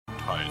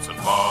Tights and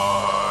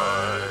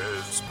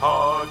Fights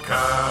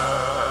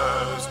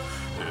podcast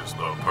is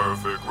the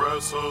perfect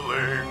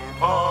wrestling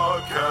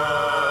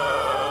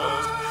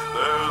podcast.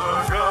 There's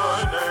a guy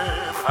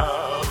named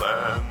Hal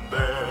and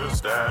there's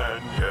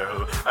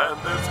Danielle, and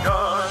this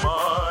guy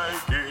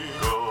Mike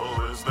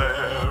Eagle is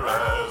there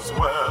as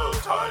well.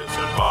 Tights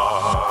and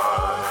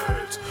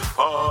Fights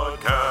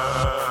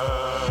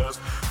podcast.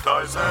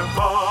 Tights and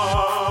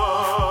Fights.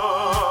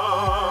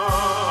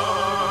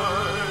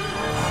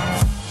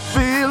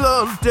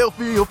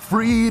 Philadelphia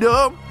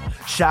freedom,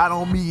 shine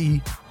on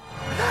me.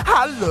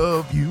 I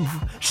love you,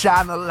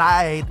 shine a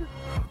light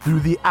through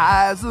the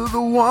eyes of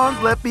the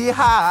ones left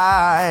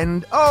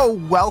behind. Oh,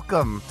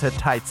 welcome to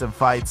Tights and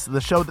Fights,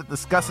 the show that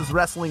discusses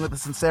wrestling with the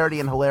sincerity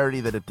and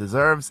hilarity that it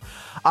deserves.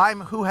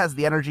 I'm Who Has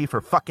the Energy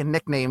for Fucking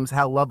Nicknames,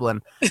 Hal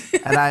Lublin,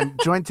 and I'm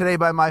joined today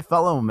by my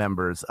fellow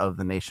members of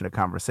the Nation of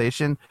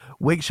Conversation,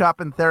 Wig Shop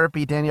and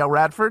Therapy, Danielle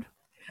Radford.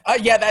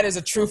 Yeah, that is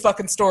a true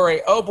fucking story.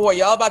 Oh boy,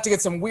 y'all about to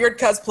get some weird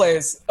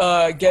cosplays.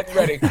 Get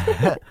ready.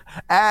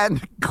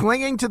 And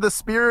clinging to the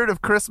spirit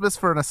of Christmas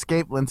for an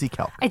escape, Lindsay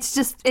Kelk. It's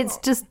just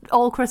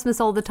all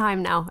Christmas all the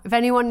time now. If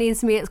anyone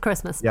needs me, it's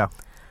Christmas. Yeah.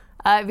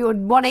 If you're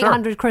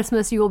 1-800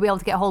 Christmas, you will be able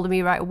to get hold of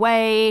me right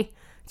away.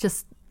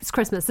 It's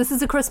Christmas. This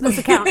is a Christmas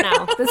account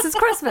now. This is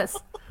Christmas.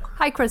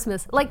 Hi,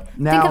 Christmas. Think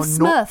of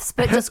Smurfs,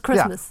 but just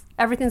Christmas.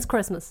 Yeah. Everything's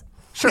Christmas.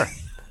 Sure.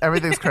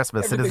 Everything's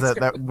Christmas.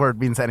 That word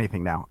means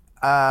anything now.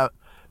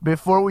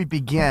 Before we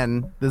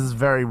begin, this is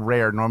very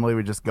rare. Normally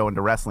we just go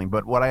into wrestling,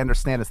 but what I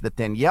understand is that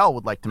Danielle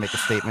would like to make a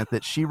statement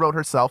that she wrote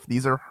herself.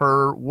 These are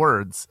her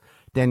words.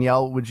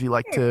 Danielle, would you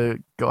like to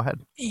go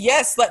ahead?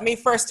 Yes, let me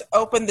first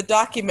open the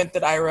document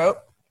that I wrote,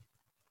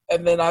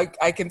 and then I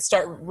can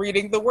start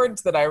reading the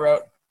words that I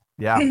wrote.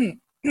 Yeah.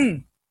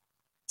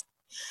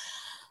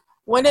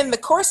 When in the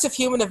course of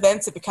human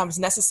events it becomes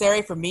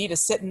necessary for me to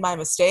sit in my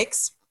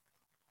mistakes,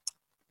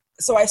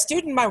 so I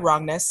stewed in my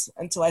wrongness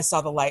until I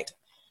saw the light.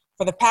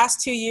 For the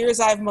past 2 years,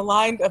 I've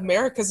maligned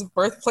America's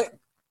birthplace,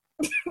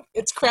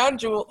 its crown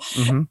jewel,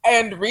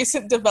 and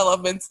recent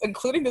developments,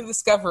 including the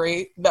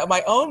discovery that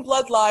my own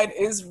bloodline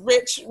is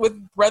rich with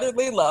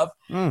brotherly love,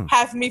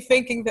 have me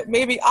thinking that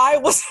maybe I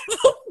was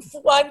the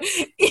one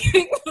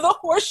eating the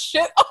horse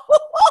shit all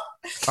along.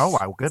 Oh,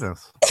 my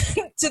goodness.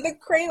 To the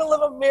cradle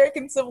of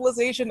American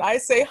civilization, I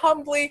say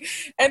humbly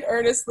and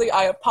earnestly,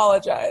 I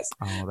apologize.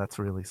 Oh, that's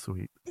really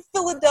sweet.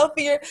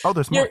 Philadelphia. Oh,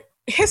 there's more.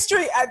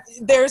 History,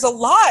 there's a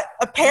lot,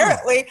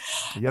 apparently.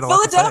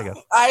 Philadelphia,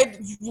 I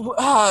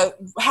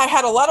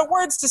had a lot of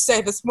words to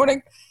say this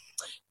morning.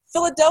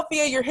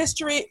 Philadelphia, your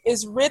history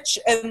is rich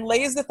and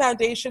lays the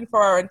foundation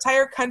for our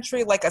entire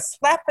country like a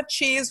slap of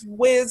cheese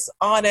whiz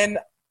on an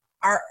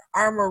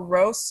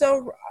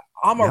Omarosa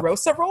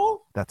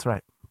roll? That's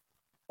right.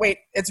 Wait,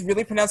 it's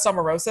really pronounced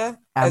Omarosa?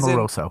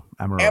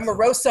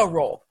 Amoroso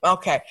roll.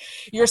 Okay.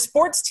 Your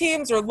sports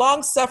teams are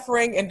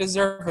long-suffering and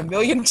deserve 1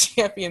 million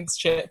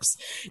championships.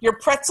 Your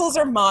pretzels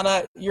are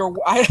mana. Your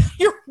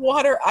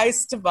water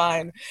ice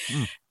divine.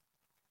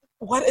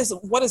 What is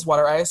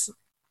water ice?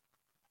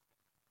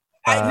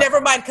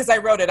 Never mind, because I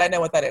wrote it. I know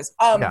what that is.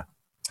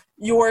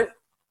 You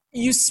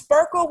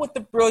sparkle with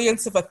the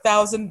brilliance of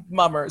 1,000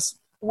 mummers,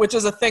 which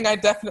is a thing I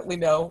definitely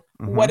know.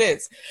 What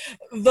is?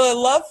 The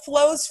love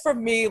flows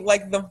from me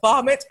like the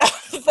vomit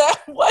of that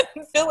one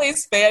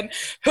Phillies fan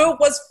who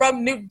was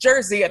from New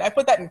Jersey, and I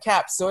put that in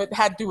caps, so it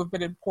had to have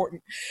been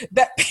important,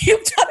 that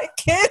puked on a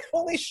kid.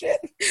 Holy shit.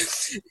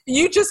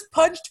 You just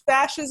punched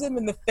fascism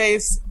in the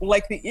face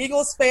like the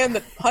Eagles fan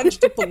that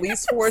punched a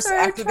police force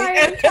after the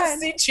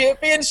NFC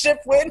championship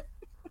win.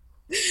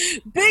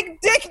 Big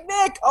Dick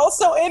Nick,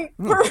 also in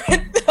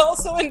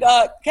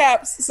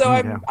caps, so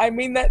I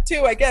mean that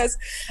too, I guess.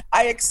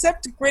 I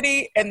accept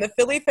Gritty and the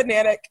Philly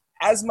Fanatic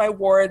as my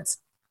wards,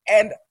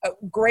 and a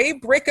gray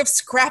brick of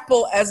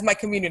Scrapple as my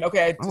communion.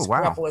 Okay,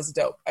 Scrapple is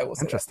dope. I will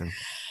say interesting. That.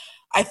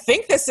 I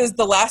think this is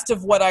the last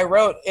of what I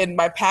wrote in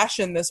my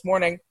passion this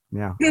morning.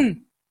 Yeah.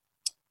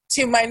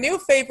 To my new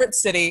favorite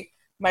city,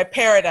 my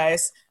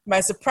paradise, my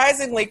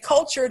surprisingly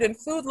cultured and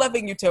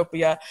food-loving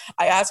utopia,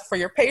 I ask for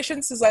your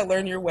patience as I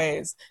learn your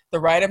ways, the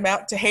right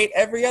amount to hate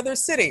every other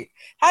city,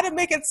 how to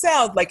make it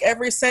sound like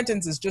every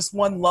sentence is just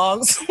one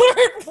long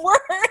slurred word,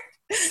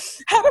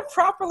 how to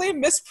properly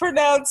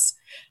mispronounce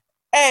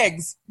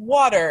eggs,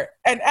 water,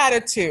 and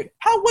attitude.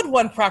 How would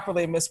one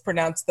properly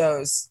mispronounce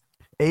those?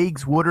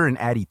 Eggs, water, and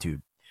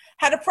attitude.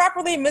 How to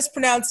properly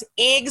mispronounce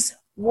eggs,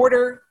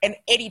 water, and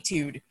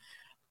attitude.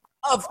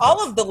 Of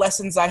all of the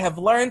lessons I have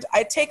learned,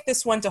 I take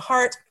this one to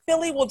heart.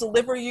 Philly will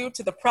deliver you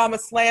to the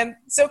promised land.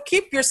 So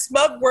keep your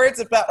smug words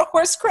about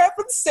horse crap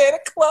and Santa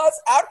Claus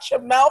out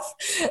your mouth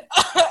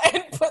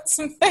and put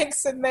some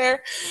thanks in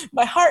there.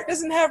 My heart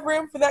doesn't have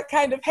room for that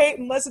kind of hate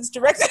unless it's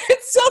directed at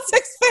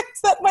Celtics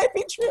fans. That might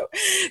be true.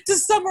 To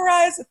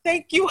summarize,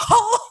 thank you,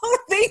 Hall.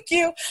 Thank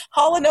you.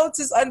 Hall & Oates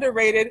is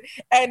underrated.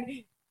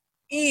 And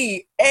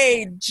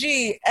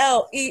EAGLES.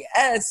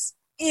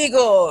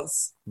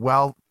 Eagles.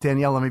 Well,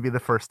 Danielle, let me be the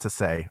first to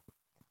say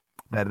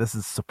that this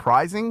is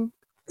surprising,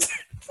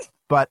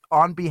 but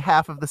on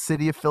behalf of the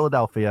city of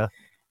Philadelphia,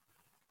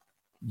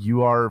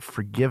 you are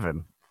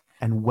forgiven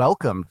and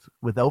welcomed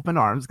with open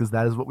arms, because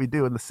that is what we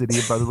do in the city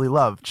of brotherly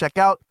love. Check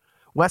out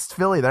West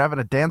Philly. They're having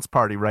a dance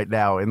party right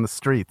now in the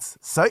streets.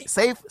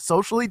 Safe,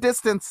 socially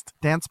distanced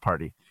dance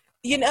party.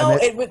 You know,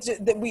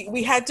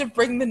 we had to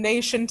bring the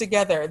nation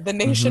together, the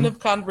nation of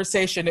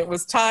conversation. It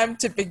was time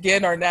to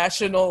begin our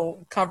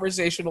national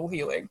conversational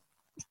healing.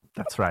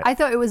 That's right. I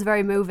thought it was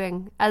very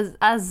moving.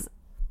 As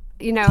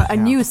you know, a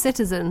new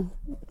citizen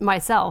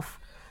myself,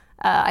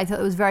 I thought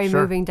it was very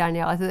moving,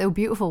 Danielle. I thought they were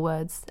beautiful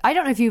words. I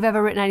don't know if you've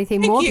ever written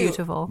anything more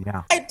beautiful.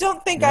 Yeah. I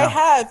don't think I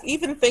have,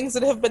 even things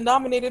that have been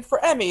nominated for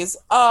Emmys.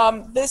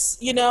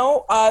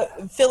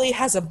 Philly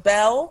has a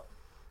bell.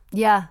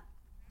 Yeah.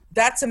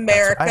 That's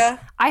America.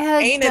 That's right. I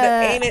heard. Ain't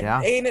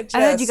it just...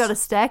 I heard you got a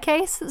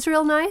staircase that's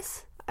real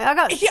nice.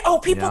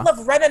 People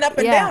love running up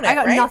and down it. I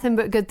got right? nothing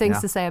but good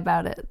things to say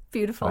about it.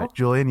 Beautiful. Right.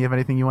 Julian, you have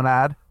anything you want to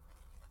add?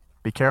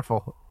 Be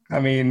careful. I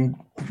mean,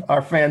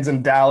 our fans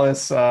in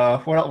Dallas.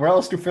 Where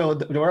else do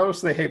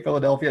they hate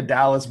Philadelphia?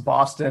 Dallas,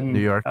 Boston, New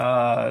York.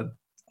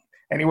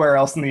 Anywhere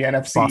else in the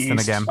NFC Boston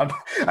East. again.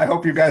 I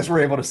hope you guys were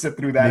able to sit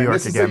through that. New York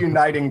this again. is a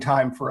uniting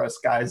time for us,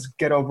 guys.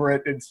 Get over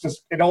it.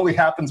 It only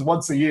happens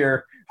once a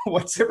year,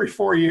 once every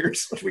 4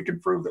 years, which we can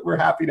prove that we're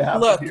happy to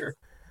have it here.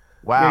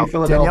 Wow,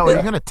 Danielle, are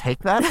you going to take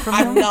that from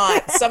I'm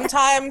not.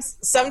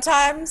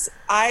 Sometimes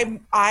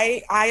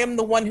I am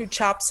the one who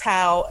chops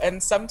Hal,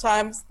 and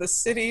sometimes the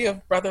city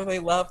of brotherly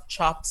love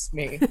chops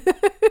me. Did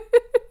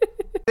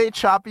they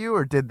chop you,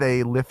 or did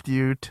they lift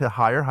you to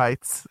higher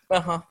heights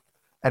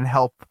and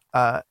help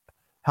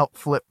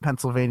flip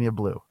Pennsylvania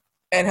blue?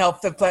 And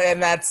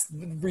and that's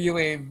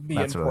really the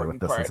that's important really what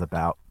this part. is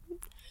about.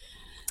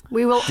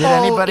 We will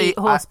eat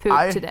horse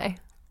poop today.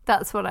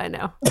 That's what I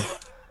know.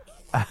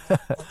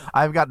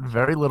 I've gotten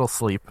very little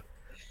sleep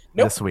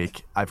this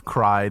week. I've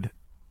cried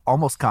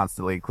almost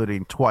constantly,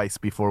 including twice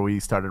before we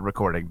started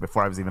recording,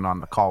 before I was even on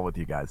the call with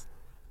you guys.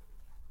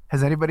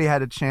 Has anybody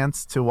had a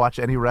chance to watch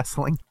any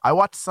wrestling? I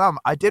watched some.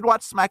 I did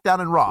watch SmackDown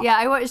and Raw. Yeah,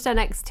 I watched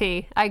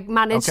NXT. I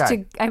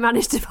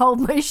managed to hold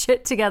my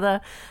shit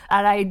together,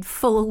 and I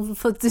full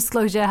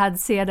disclosure had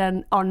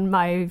CNN on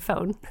my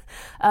phone.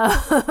 I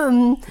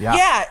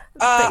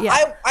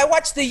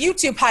watched the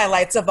YouTube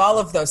highlights of all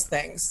of those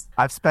things.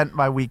 I've spent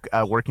my week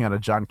working on a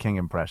John King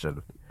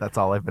impression. That's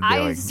all I've been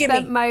doing. I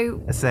spent my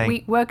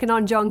week working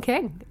on John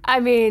King.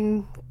 I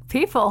mean,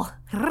 people.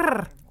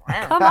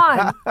 Come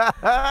on.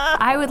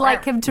 I would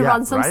like him to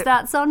run some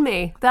stats on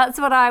me. That's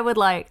what I would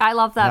like. I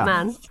love that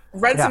man.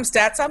 Run some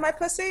stats on my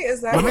pussy?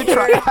 Is that Let me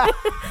try.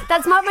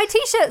 That's what my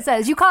t-shirt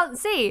says. You can't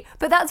see,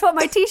 but that's what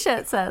my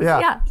t-shirt says.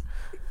 Yeah.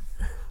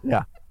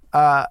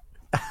 Let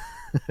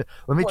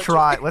me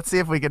try. Let's see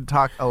if we can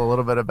talk a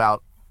little bit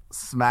about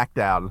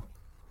SmackDown.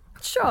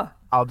 Sure.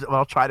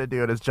 I'll try to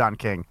do it as John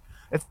King.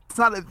 It's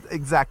not an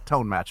exact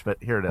tone match,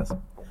 but here it is.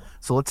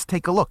 So let's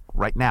take a look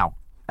right now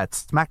at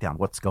SmackDown.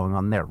 What's going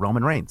on there?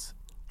 Roman Reigns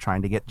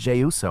trying to get Jey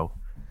Uso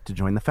to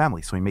join the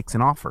family, so he makes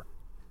an offer.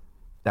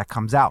 That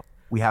comes out.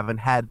 We haven't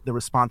had the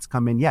response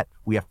come in yet.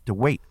 We have to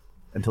wait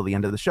until the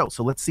end of the show.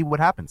 So let's see what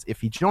happens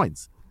if he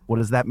joins. What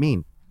does that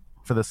mean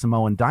for the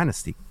Samoan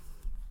dynasty?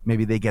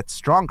 Maybe they get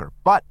stronger,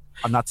 but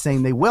I'm not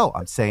saying they will.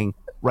 I'm saying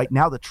right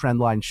now the trend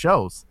line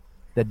shows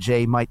that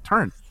Jey might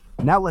turn.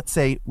 Now let's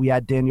say we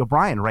add Daniel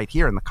Bryan right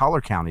here in the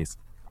collar counties.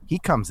 He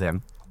comes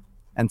in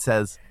and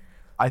says,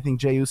 I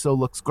think Jey Uso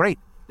looks great.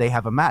 They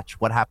have a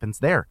match. What happens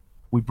there?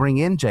 We bring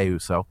in Jey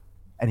Uso,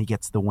 and he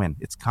gets the win.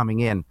 It's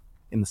coming in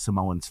the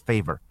Samoans'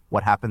 favor.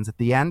 What happens at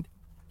the end?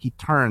 He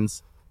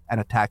turns and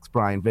attacks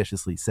Bryan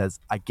viciously,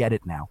 says, I get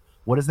it now.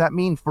 What does that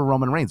mean for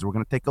Roman Reigns? We're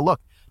going to take a look.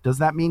 Does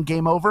that mean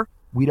game over?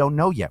 We don't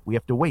know yet. We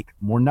have to wait.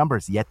 More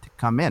numbers yet to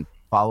come in.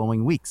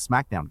 Following week,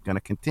 SmackDown going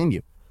to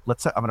continue. I'm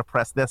going to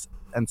press this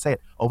and say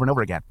it over and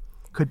over again.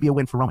 Could be a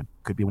win for Roman.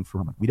 Could be a win for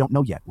Roman. We don't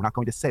know yet. We're not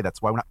going to say.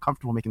 That's why we're not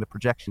comfortable making the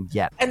projection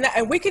yet. And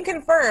we can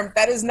confirm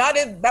that was not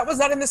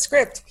in the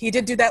script. He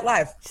did do that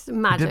live. It's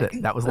magic. He did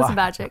it. That was live.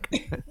 Magic.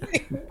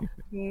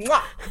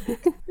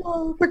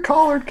 The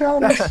collar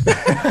counties.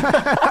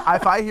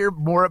 If I hear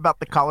more about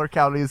the collar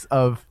counties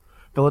of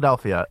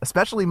Philadelphia,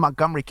 especially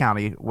Montgomery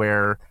County,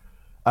 where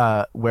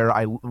my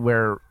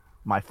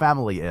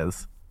family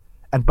is,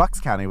 and Bucks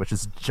County, which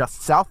is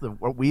just south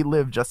of where we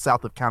live, just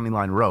south of County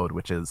Line Road,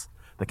 which is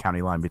the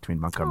county line between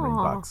Montgomery and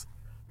Bucks.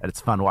 And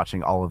it's fun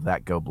watching all of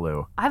that go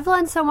blue. I've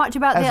learned so much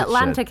about the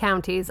Atlanta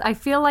counties. I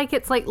feel like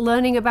it's like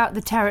learning about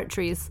the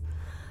territories.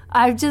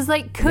 I'm just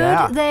like,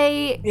 could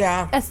they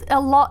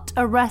allot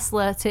a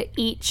wrestler to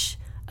each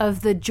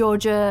of the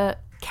Georgia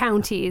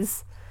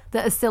counties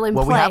that are still in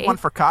play? Well, we have one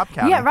for Cobb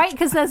County. Yeah, right?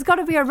 Because there's got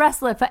to be a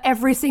wrestler for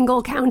every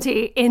single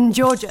county in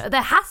Georgia.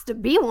 There has to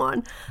be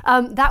one.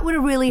 That would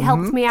have really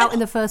helped me out in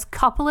the first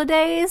couple of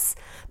days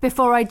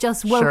before I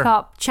just woke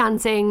up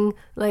chanting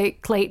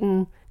like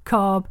Clayton,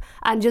 Cobb,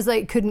 and just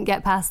like couldn't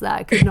get past that.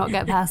 I could not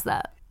get past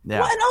that. Yeah.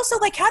 Well, and also,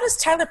 like, how does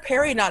Tyler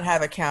Perry not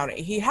have a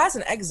county? He has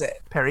an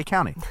exit. Perry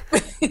County.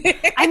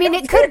 I mean,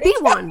 it could be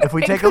one. If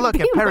we take a look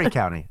at Perry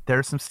County, there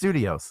are some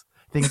studios,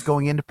 things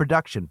going into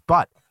production.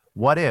 But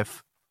what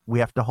if we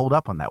have to hold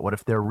up on that? What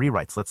if there are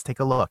rewrites? Let's take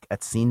a look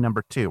at scene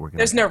number 2.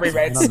 There's no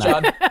rewrites,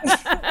 John. There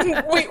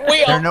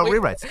are no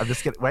rewrites. I'm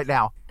just kidding. Right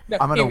now,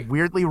 I'm going to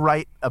weirdly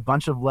write a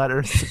bunch of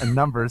letters and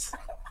numbers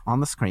on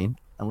the screen,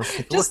 and let's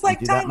take a just look like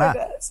and do that Tyler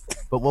math. does.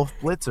 But Wolf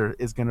Blitzer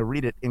is going to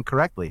read it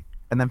incorrectly.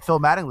 And then Phil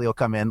Mattingly will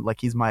come in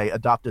like he's my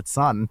adopted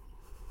son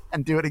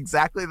and do it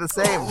exactly the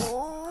same.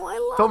 Oh, I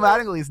love Phil it.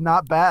 Mattingly's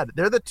not bad.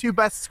 They're the 2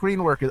 best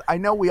screen workers. I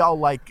know we all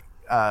like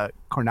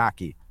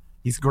Kornacki.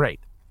 He's great.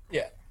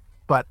 Yeah.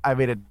 But, I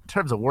mean, in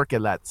terms of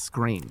working that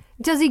screen.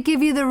 Does he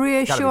give you the John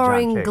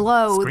reassuring King.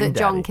 glow Screen that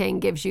John daddy. King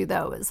gives you,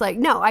 though? It's like,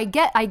 no, I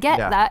get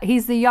Yeah. that.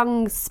 He's the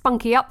young,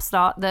 spunky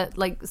upstart that,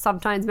 like,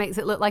 sometimes makes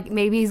it look like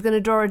maybe he's going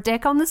to draw a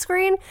dick on the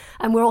screen,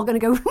 and we're all going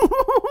to go,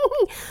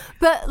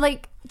 but,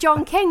 like,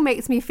 John King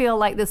makes me feel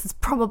like this is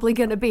probably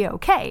going to be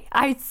okay.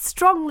 I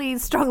strongly,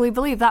 strongly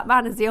believe that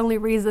man is the only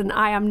reason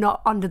I am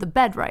not under the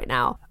bed right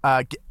now.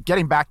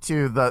 Getting back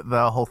to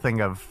the whole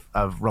thing of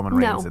Roman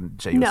Reigns and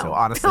Jey Uso,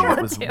 honestly,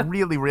 it was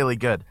really, really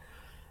good.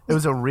 It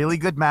was a really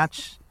good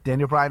match.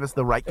 Daniel Bryan is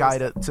the right guy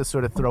to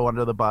sort of throw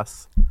under the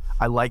bus.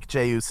 I like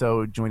Jey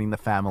Uso joining the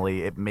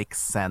family. It makes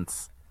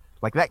sense.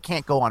 Like, that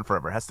can't go on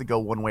forever. It has to go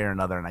one way or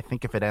another. And I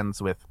think if it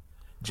ends with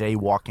Jey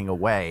walking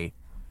away,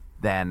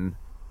 then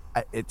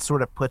it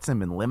sort of puts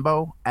him in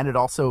limbo. And it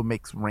also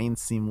makes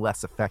Reigns seem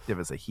less effective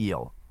as a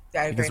heel.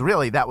 Yeah, I agree. Because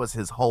really, that was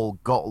his whole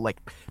goal.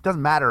 Like, it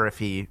doesn't matter if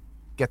he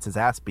gets his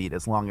ass beat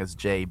as long as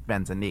Jey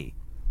bends a knee.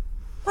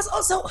 Plus,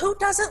 also, who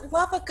doesn't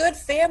love a good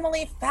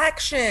family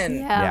faction?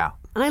 Yeah.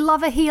 And I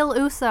love a heel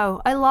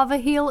Uso. I love a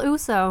heel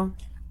Uso.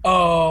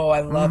 Oh,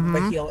 I love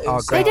the heel Oh,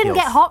 Uso. great. They didn't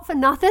heels. get hot for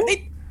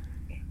nothing.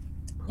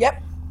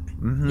 Yep.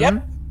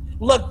 Yep.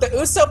 Look, the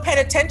Uso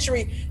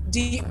penitentiary.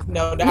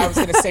 No, I was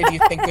going to say, do you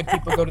think good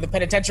people go to the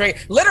penitentiary?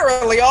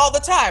 Literally all the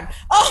time.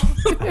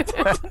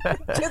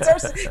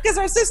 Because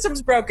our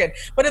system's broken.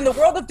 But in the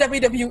world of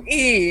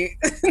WWE,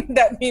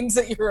 that means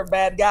that you're a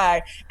bad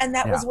guy. And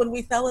that was when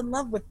we fell in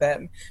love with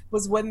them,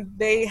 was when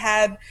they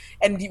had,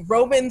 and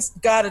Roman's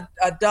got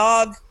a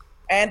dog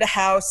and a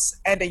house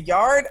and a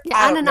yard.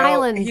 Yeah, and an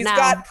island He's now.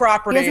 got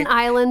property. He has an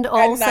island an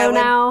also island.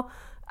 now.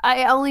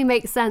 It only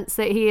makes sense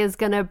that he is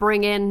going to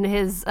bring in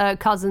his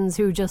cousins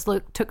who just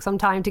took some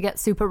time to get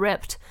super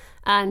ripped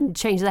and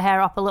change their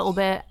hair up a little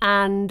bit,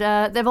 and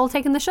they've all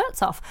taken the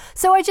shirts off.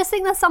 So I just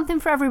think there's something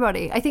for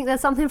everybody. I think there's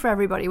something for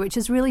everybody, which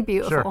is really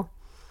beautiful. Sure.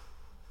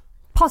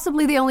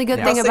 Possibly the only good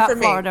thing Mostly about for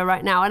me. Florida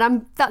right now,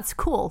 and that's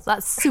cool.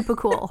 That's super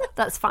cool.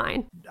 That's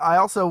fine. I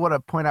also want to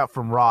point out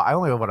from Raw, I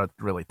only want to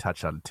really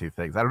touch on 2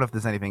 things. I don't know if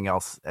there's anything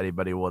else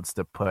anybody wants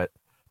to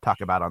talk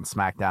about on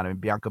SmackDown. I mean,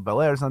 Bianca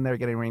Belair's on there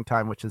getting ring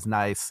time, which is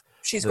nice.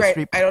 She's The great.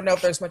 Street- I don't know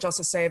if there's much else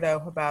to say,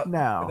 though, about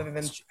No. other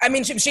than I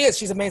mean, she is.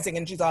 She's amazing,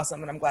 and she's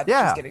awesome, and I'm glad that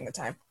Yeah. she's getting the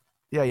time.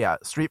 Yeah.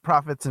 Street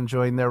Profits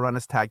enjoying their run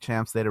as tag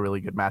champs. They had a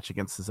really good match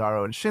against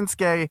Cesaro and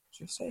Shinsuke,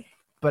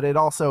 but it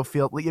also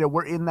feels,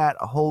 we're in that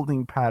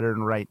holding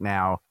pattern right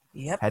now.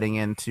 Yep. Heading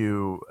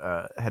into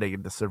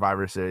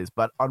Survivor Series.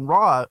 But on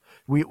Raw,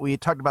 we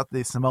talked about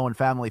the Samoan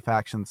family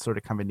factions sort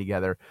of coming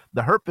together.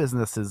 The Hurt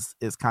Business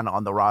is kind of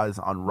on the rise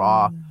on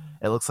Raw.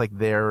 It looks like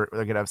they're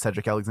going to have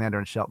Cedric Alexander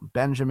and Shelton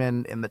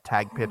Benjamin in the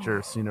tag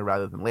picture sooner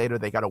rather than later.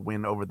 They got a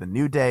win over the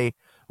New Day,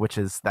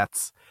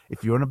 that's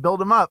if you want to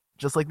build them up,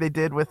 just like they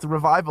did with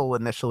Revival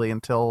initially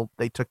until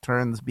they took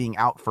turns being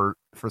out for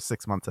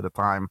 6 months at a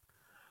time.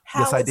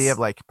 This idea of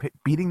like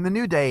beating the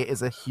New Day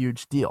is a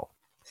huge deal.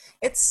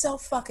 It's so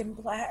fucking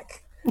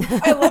black.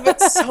 I love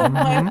it so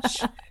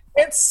much.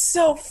 It's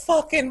so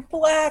fucking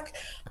black.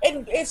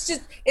 And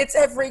it's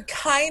every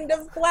kind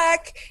of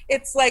black.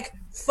 It's like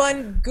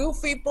fun,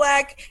 goofy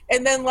black.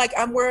 And then like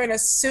I'm wearing a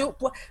suit.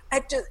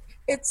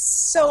 It's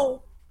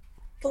so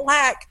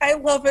black. I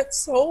love it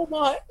so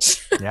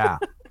much. Yeah.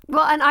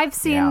 Well, and I've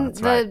seen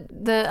that's right.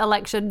 the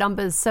election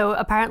numbers, so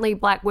apparently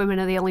black women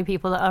are the only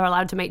people that are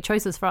allowed to make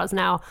choices for us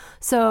now.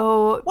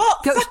 So,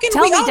 fucking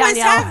tell we me, always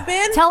Danielle. have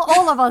been. Tell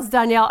all of us,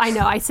 Danielle. I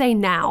know. I say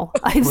now.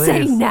 I'm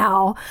saying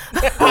now.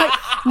 Like,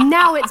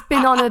 now it's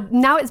been on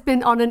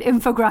an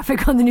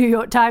infographic on the New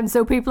York Times,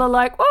 so people are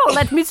like, "Oh,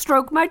 let me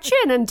stroke my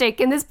chin and take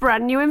in this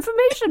brand new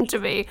information to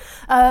me."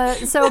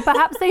 So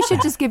perhaps they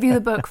should just give you the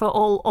book for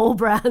all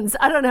brands.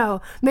 I don't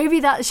know. Maybe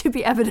that should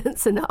be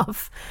evidence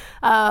enough.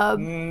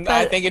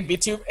 I think it'd be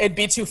too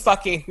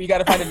fucky. You got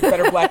to find a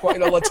better black one.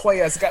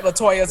 Latoya's got to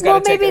take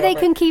Well, maybe it they over.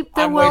 can keep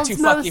the I'm way world's too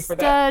fucky most for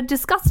that.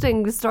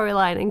 disgusting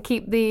storyline and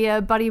keep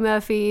the Buddy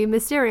Murphy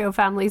Mysterio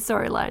family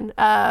storyline.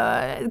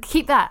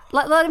 Keep that.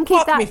 Let them keep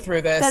Walk that. me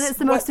through this. Then it's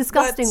the most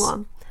disgusting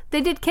one.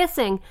 They did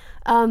kissing,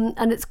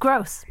 and it's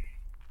gross.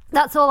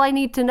 That's all I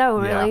need to know,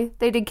 really. Yeah.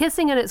 They did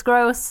kissing, and it's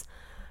gross.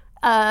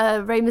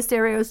 Rey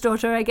Mysterio's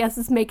daughter, I guess,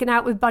 is making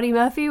out with Buddy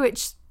Murphy,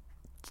 which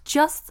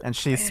And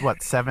she's,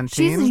 17?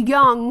 she's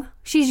young.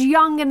 She's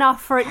young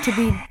enough for it to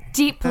be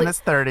deeply. In his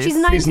 30s. She's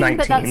 19, He's but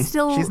 19. that's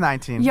still She's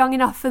 19. young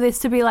enough for this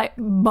to be like,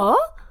 Ma?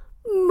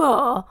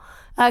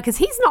 Because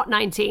he's not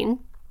 19.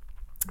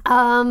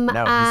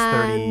 No,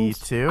 and he's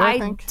 32, I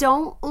think.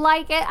 don't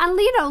like it. And,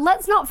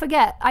 let's not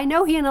forget, I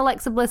know he and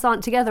Alexa Bliss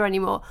aren't together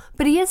anymore,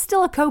 but he is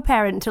still a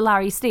co-parent to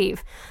Larry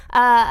Steve.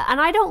 And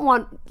I don't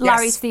want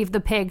Larry Steve the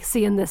pig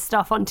seeing this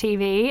stuff on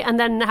TV and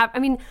then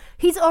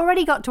he's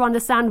already got to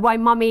understand why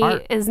Mummy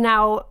is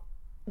now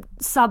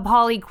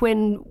sub-Harley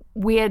Quinn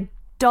weird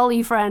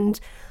dolly friend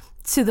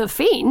to The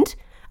Fiend.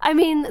 I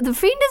mean, The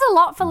Fiend is a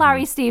lot for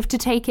Larry Steve to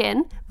take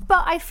in,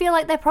 but I feel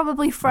like they're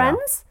probably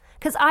friends.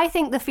 Because I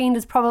think The Fiend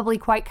is probably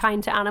quite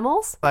kind to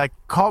animals. Like,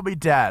 call me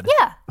Dad.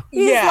 Yeah.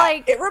 He's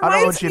like, it I don't want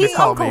reminds you me to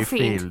call Uncle me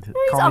Fiend. Fiend. He's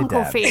Call me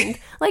Uncle Dad. Fiend.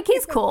 Like,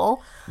 he's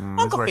cool.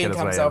 Uncle Fiend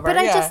comes over. But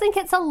I just think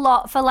it's a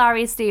lot for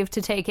Larry Steve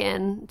to take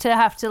in, to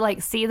have to,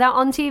 like, see that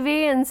on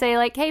TV and say,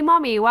 like, hey,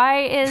 Mommy, why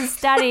is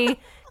Daddy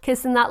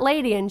kissing that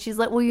lady? And she's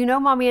like, well,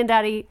 Mommy and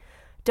Daddy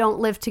don't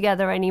live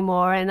together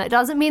anymore. And that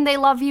doesn't mean they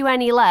love you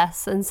any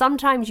less. And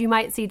sometimes you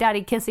might see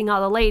Daddy kissing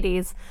other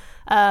ladies.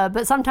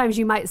 But sometimes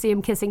you might see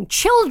him kissing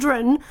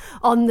children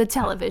on the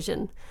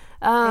television.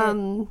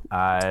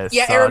 I it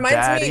saw reminds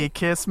Daddy me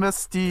kiss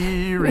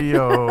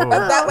Mysterio.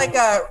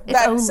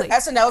 that only.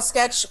 SNL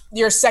sketch,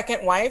 Your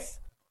Second Wife,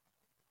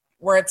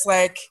 where it's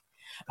like,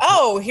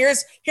 oh,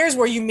 here's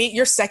where you meet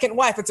your second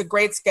wife. It's a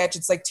great sketch.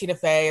 It's like Tina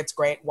Fey. It's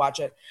great. Watch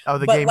it. Oh,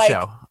 the But, game like,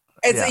 show.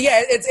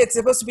 It's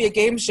supposed to be a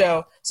game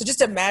show. So just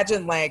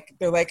imagine, like,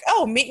 they're like,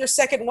 oh, meet your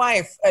second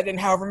wife. And in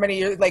however many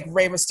years, like,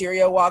 Rey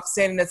Mysterio walks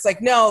in and it's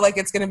like, no, like,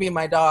 it's going to be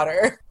my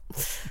daughter.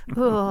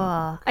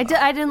 I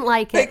didn't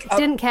like it.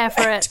 Didn't care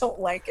for I it. don't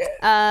like it.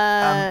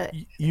 I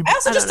I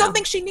also just don't know. don't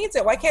think she needs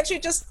it. Why can't she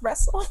just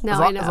wrestle? No, As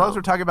I long, know. as long as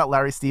we're talking about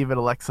Larry Steve and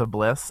Alexa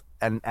Bliss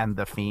and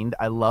The Fiend,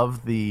 I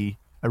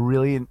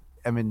really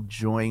am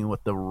enjoying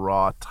what the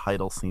Raw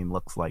title scene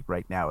looks like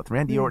right now. With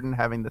Randy Orton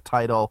having the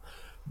title,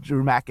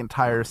 Drew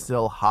McIntyre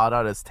still hot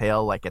on his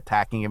tail, like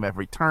attacking him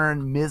every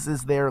turn. Miz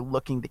is there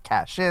looking to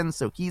cash in,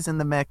 so he's in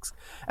the mix.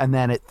 And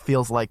then it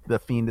feels like The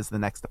Fiend is the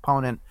next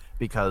opponent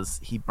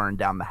because he burned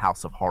down the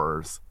House of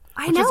Horrors.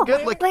 I which know. is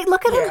good. Like,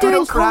 look at him doing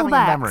kudos for having a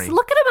memory. callbacks.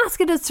 Look at him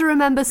asking us to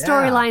remember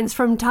storylines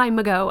from time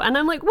ago. And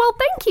I'm like, well,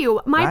 thank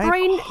you. My Right?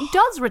 brain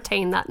does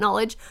retain that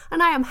knowledge,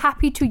 and I am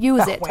happy to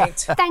use it.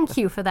 Wait. Thank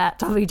you for that,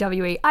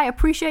 WWE. I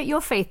appreciate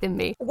your faith in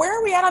me. Where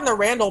are we at on the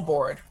Randall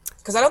board?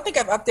 Because I don't think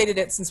I've updated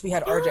it since we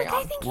had RJ I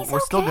on. think he's We're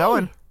still okay.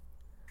 going.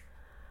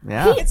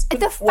 Yeah.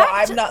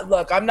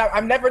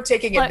 I'm never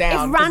taking it Look, down. if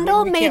 'cause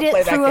Randall we made can't play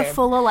it that through a game.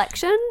 full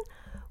election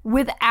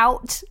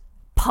without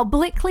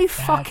publicly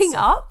fucking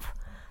up,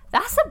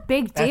 that's a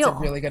big deal. That's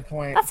a really good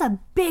point. That's a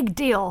big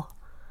deal.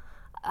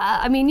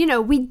 I mean,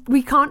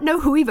 we can't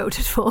know who he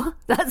voted for.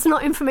 That's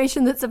not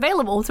information that's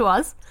available to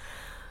us.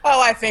 Oh,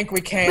 I think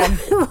we can.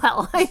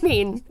 Well, I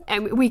mean,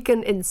 and we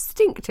can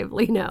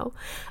instinctively know.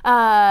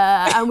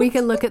 And we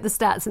can look at the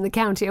stats in the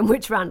county in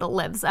which Randall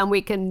lives, and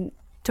we can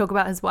talk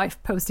about his wife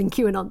posting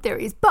QAnon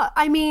theories. But,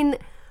 I mean,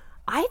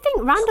 I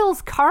think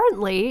Randall's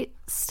currently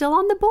still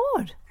on the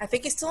board. I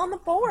think he's still on the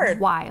board.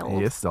 Wild.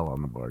 He is still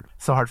on the board.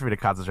 So hard for me to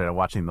concentrate on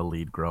watching the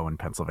lead grow in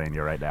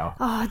Pennsylvania right now.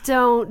 Oh,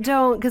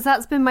 don't, because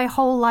that's been my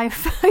whole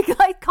life.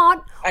 I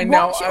can't I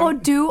know, watch or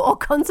do or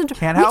concentrate.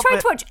 Can't We help tried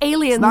it. to watch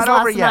Aliens It's not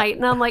over last yet. night,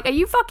 and I'm like, are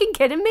you fucking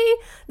kidding me?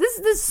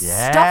 This stuff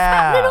Yeah.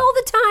 happening all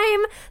the time.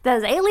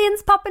 There's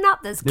aliens popping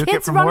up. There's Nuke it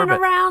kids from running orbit.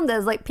 around.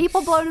 There's like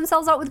people blowing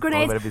themselves out with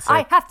grenades. better be safe.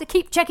 I have to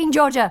keep checking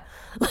Georgia.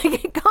 Like,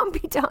 it can't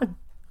be done.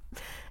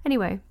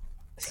 Anyway.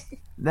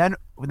 Then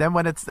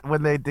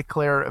when they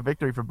declare a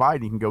victory for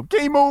Biden, you can go,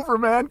 game over,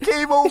 man,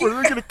 game over.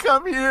 They're gonna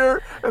come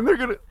here and they're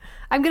gonna.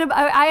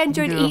 I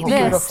enjoyed Eat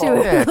This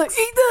too. Beautiful. Like,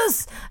 eat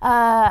this!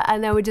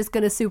 And then we're just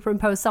going to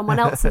superimpose someone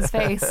else's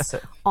face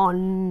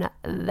on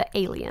the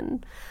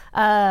alien.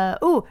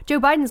 Joe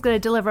Biden's going to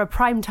deliver a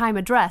primetime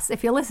address.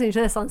 If you're listening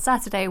to this on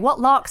Saturday, what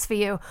larks for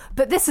you?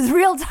 But this is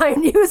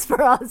real-time news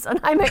for us, and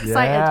I'm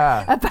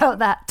excited about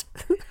that.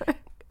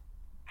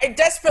 I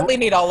desperately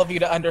need all of you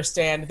to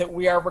understand that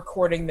we are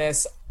recording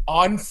this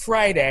on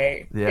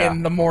Friday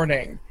in the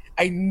morning.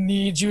 I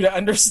need you to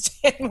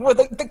understand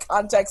the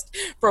context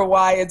for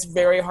why it's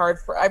very hard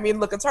for. I mean,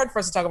 look, it's hard for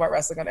us to talk about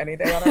wrestling on any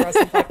day on our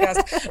wrestling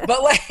podcast,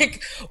 but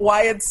like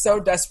why it's so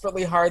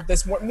desperately hard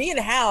this morning. Me and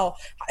Hal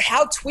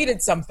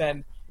tweeted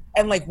something,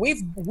 and like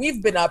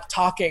we've been up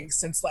talking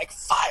since like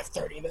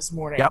 5:30 this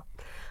morning. Yep.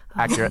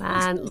 Accurate.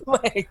 Man.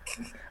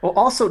 Well,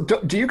 also,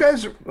 do you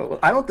guys,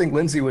 I don't think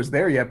Lindsay was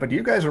there yet, but do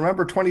you guys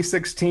remember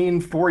 2016,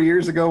 4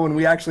 years ago, when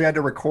we actually had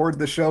to record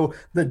the show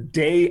the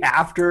day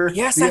after the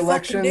election? Yes, I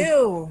fucking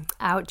do.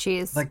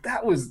 Ouchies. Like,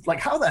 that was, like,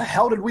 how the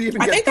hell did we even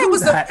I get think through that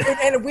was that?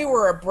 and we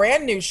were a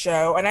brand new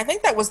show, and I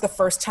think that was the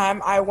first time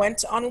I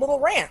went on a little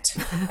rant.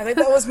 I think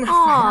that was my.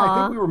 I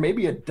think we were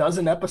maybe a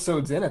dozen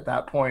episodes in at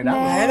that point.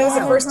 That was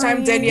the first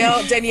time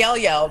Danielle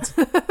yelled.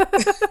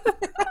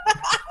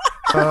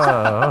 And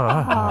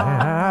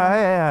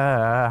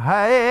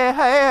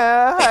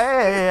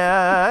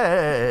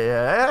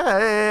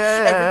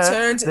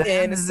returned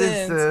to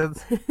innocence.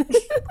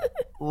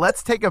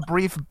 let's take a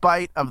brief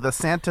bite of the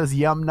Santa's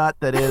Yum Nut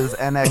that is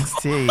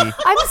NXT.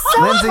 I'm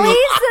so Lindsay.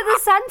 pleased that the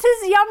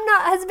Santa's Yum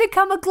Nut has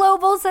become a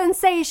global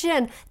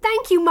sensation.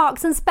 Thank you,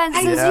 Marks and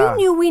Spencers. Yeah. You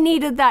knew we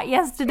needed that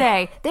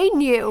yesterday. They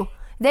knew.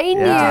 They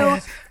knew,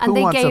 and Who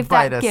they wants gave a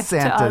bite that of gift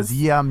Santa's to us.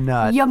 Yum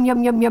Nut? Yum,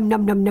 yum, yum, yum,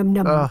 yum, yum, yum,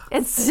 yum. Ugh.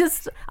 It's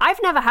just, I've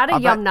never had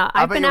a Yum Nut.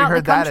 I I've bet been you out the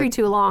heard that country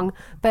too long,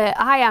 but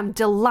I am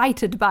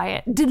delighted by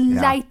it.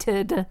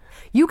 Delighted. Yeah.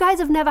 You guys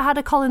have never had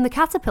a Colin the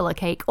Caterpillar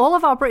cake. All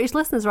of our British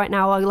listeners right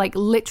now are like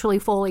literally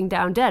falling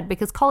down dead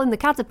because Colin the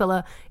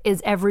Caterpillar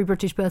is every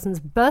British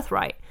person's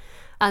birthright.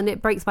 And it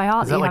breaks my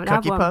heart Is that that you like haven't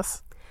Cookie had one.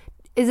 Puss?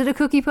 Is it a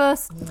Cookie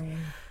Puss?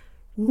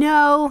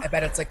 No. I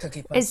bet it's like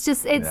Cookie Puss. It's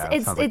just, It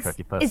sounds like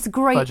Cookie Puss. it's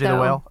great Fudgy the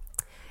though. Whale?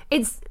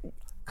 It's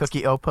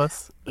Cookie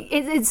Opus?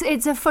 it's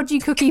a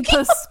fudgy cookie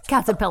puss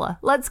caterpillar.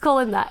 Let's call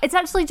him that. It's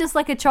actually just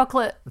like a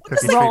chocolate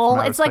Cookie treat roll. from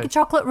outer It's like a space.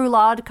 chocolate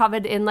roulade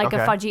covered in like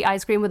a Okay. fudgy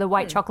ice cream with a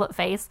white chocolate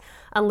face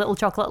and little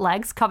chocolate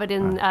legs covered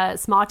in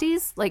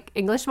Smarties, like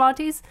English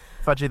Smarties.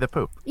 Fudgy the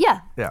Poop.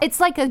 Yeah. Yeah. It's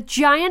like a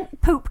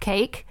giant poop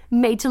cake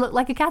made to look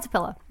like a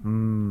caterpillar.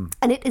 And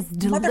it is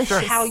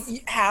delicious.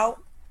 How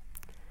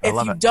if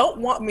love you it.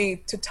 don't want me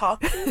to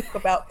talk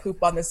about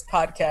poop on this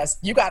podcast,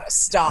 you got to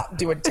stop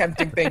doing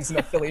tempting things in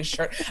a Phillies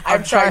shirt.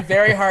 I'm trying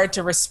very hard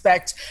to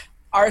respect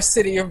our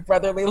city of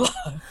brotherly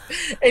love,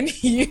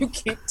 and you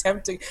keep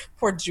tempting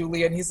poor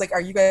Julian. He's like, "Are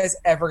you guys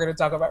ever going to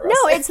talk about wrestling?"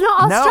 No, it's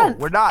not our No, strength.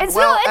 we're not. It's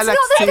Well, not the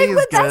NXT thing is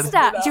we're good. best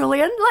at,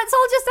 Julian. Let's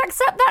all just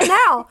accept that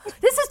now.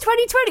 This is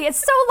 2020. It's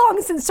so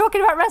long since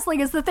talking about wrestling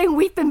is the thing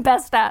we've been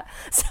best at.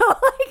 So,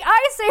 like,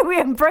 I say we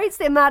embrace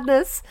the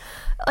madness.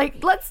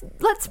 Like, let's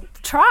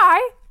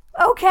try,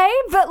 okay?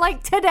 But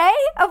like today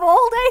of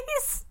all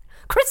days,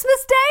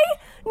 Christmas Day?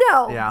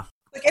 No. Yeah.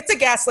 Like, it's a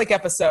Gaslick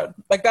episode.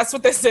 Like, that's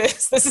what this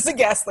is. This is a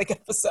Gaslick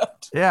episode.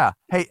 Yeah.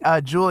 Hey,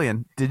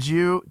 Julian, did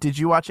you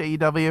watch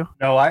AEW?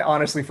 No, I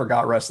honestly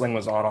forgot wrestling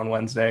was on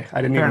Wednesday.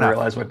 I didn't Fair even enough.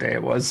 realize what day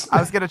it was. I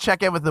was going to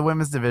check in with the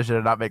women's division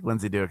and not make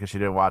Lindsay do it because she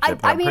didn't watch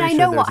it. But I I'm mean, pretty I sure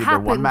know there's what either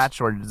one happened.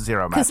 match or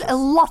zero matches. Because a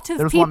lot of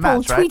There was people one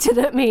match, right?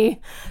 tweeted at me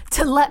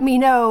to let me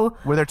know.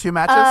 Were there two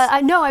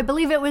matches? No, I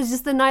believe it was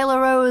just the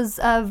Nyla Rose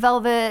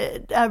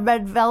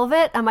Red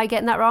Velvet. Am I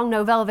getting that wrong?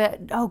 No, Velvet.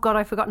 Oh, God,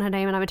 I've forgotten her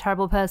name and I'm a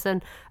terrible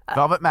person.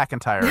 Velvet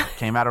McIntyre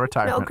came out of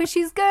retirement. No, because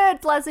she's good.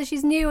 Bless her,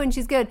 she's new and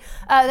she's good.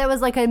 There was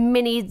like a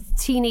mini,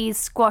 teeny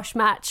squash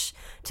match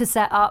to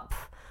set up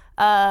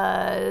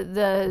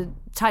the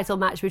title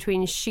match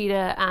between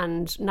Shida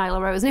and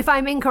Nyla Rose. And if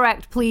I'm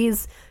incorrect,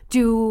 please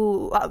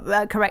do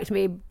correct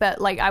me, but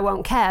like I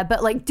won't care,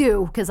 but like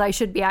do, because I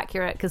should be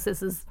accurate, because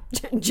this is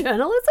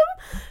journalism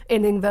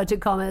in inverted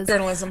commas.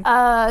 Journalism.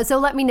 So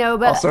let me know.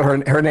 But Also,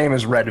 her name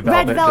is Red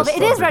Velvet. Red Velvet. just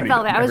It so is Red everybody-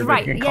 Velvet. I was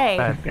right. everybody can call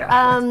Yay. it.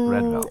 Yeah.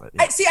 Red Velvet.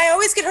 Yeah. I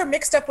always get her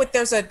mixed up with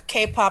there's a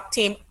K-pop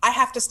team. I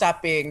have to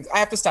stop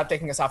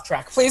taking us off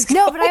track. Please go.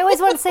 No, but I always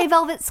want to say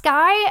Velvet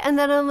Sky, and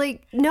then I'm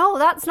like, no,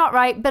 that's not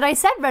right. But I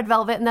said Red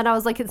Velvet, and then I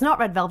was like, it's not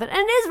Red Velvet, and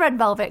it is Red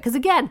Velvet, because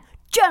again,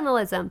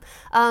 journalism.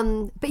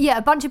 But yeah,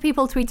 a bunch of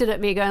people tweeted at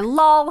me going,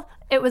 lol,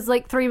 it was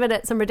like 3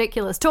 minutes and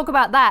ridiculous. Talk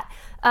about that.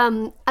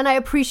 And I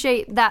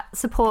appreciate that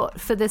support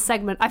for this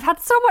segment. I've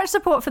had so much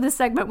support for this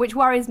segment, which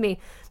worries me,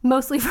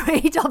 mostly for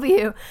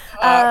AEW.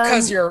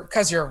 Because you're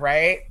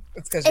right.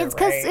 It's because you're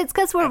right. It's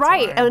because we're That's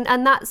right, why.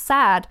 and that's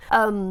sad.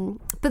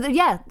 But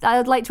yeah,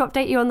 I'd like to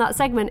update you on that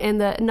segment in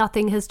that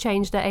nothing has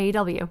changed at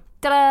AEW.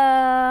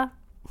 Ta-da!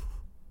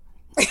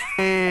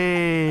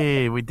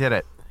 Hey, we did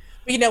it.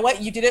 But you know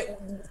what? You did it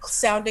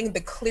sounding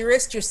the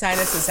clearest your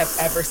sinuses have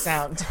ever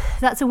sound.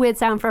 That's a weird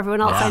sound for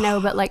everyone else, I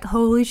know, but like,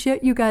 holy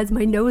shit, you guys,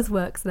 my nose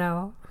works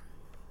now.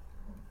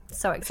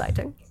 So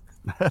exciting.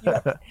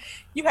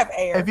 You have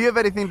air. If you have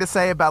anything to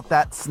say about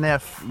that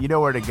sniff, you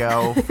know where to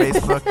go.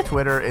 Facebook,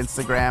 Twitter,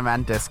 Instagram,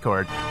 and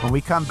Discord. When we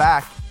come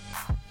back,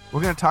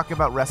 we're going to talk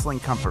about wrestling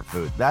comfort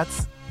food.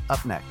 That's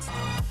up next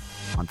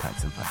on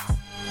Tights and Fights.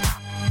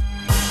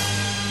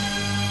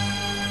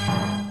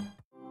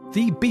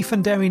 The Beef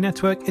and Dairy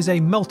Network is a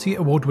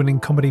multi-award-winning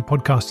comedy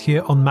podcast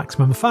here on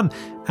Maximum Fun,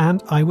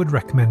 and I would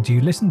recommend you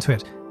listen to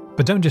it.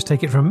 But don't just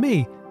take it from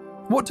me.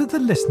 What do the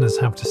listeners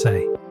have to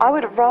say? I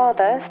would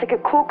rather stick a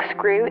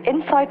corkscrew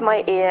inside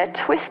my ear,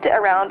 twist it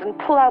around, and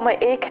pull out my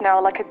ear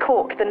canal like a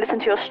cork than listen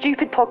to your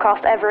stupid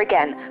podcast ever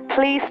again.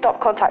 Please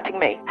stop contacting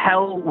me.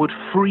 Hell would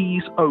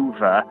freeze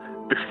over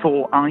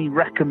before I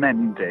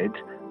recommended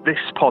this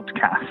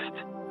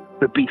podcast,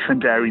 the Beef and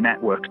Dairy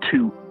Network,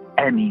 to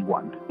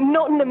anyone.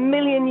 Not in a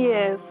million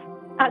years.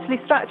 Actually,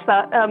 scratch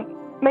that.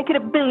 Make it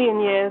 1 billion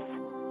years.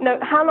 No,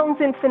 how long's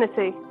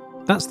infinity?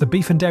 That's the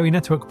Beef and Dairy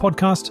Network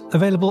podcast,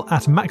 available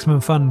at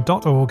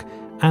MaximumFun.org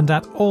and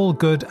at all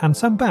good and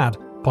some bad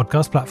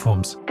podcast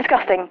platforms.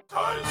 Disgusting.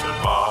 Tights and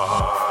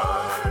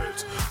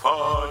Fights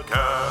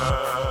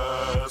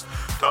Podcast.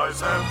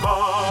 Tights and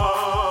Fights.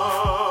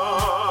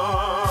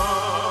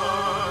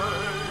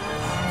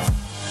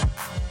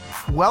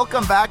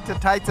 Welcome back to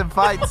Tights and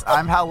Fights.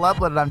 I'm Hal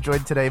Lublin, and I'm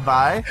joined today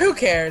by... Who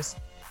cares?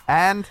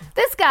 And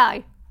This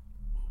guy.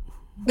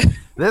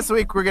 this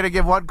week, we're going to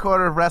give one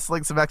quarter of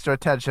wrestling some extra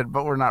attention,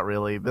 but we're not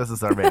really. This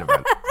is our main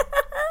event.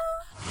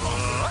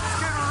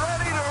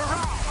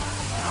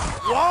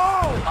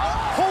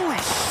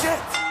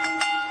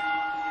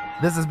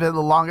 This has been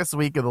the longest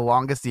week of the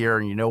longest year,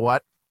 and you know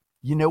what?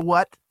 Do you know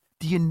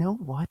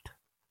what?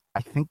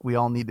 I think we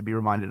all need to be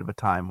reminded of a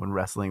time when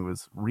wrestling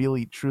was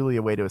really, truly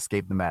a way to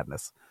escape the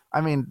madness. I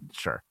mean,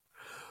 sure.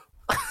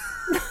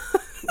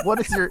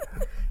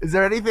 Is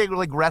there anything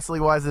like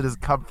wrestling wise that is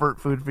comfort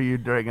food for you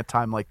during a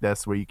time like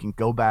this where you can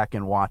go back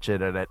and watch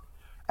it and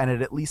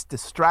it at least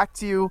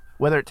distracts you,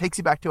 whether it takes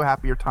you back to a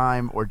happier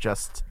time or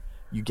just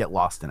you get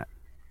lost in it?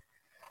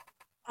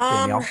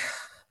 Danielle?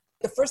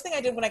 The first thing I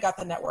did when I got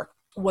the network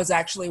was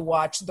actually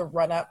watch the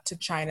run-up to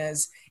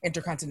China's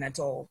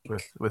Intercontinental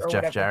with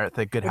Jeff Jarrett,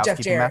 the good with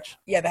housekeeping match.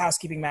 Yeah, the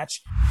housekeeping match.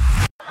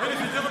 Ladies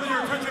and gentlemen,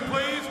 your attention,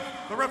 please.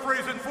 The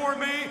referees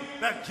inform me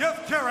that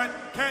Jeff Jarrett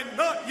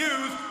cannot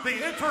use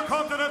the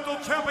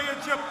Intercontinental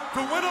Championship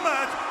to win a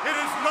match. It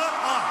is not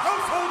a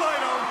household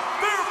item.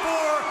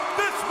 Therefore,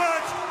 this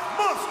match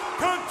must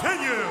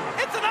continue.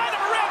 It's an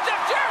item around Jeff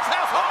Jarrett's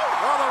household.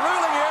 Well, the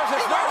ruling is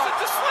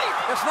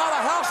it's not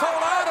a household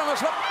item.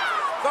 It's what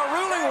the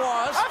ruling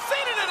was. I've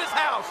seen it in his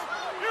house.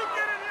 You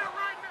get in here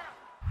right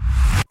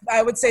now.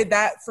 I would say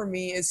that for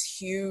me is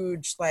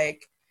huge.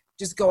 Like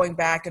just going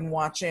back and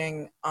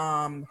watching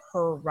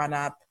her run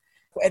up.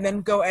 And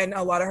then and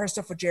a lot of her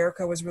stuff with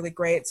Jericho was really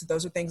great. So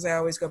those are things I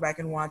always go back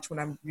and watch when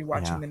I'm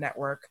rewatching the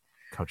network.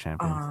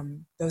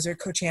 Co-champions. Those are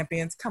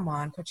co-champions. Come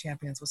on,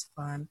 co-champions was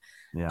fun.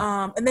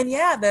 Yeah. And then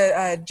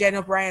the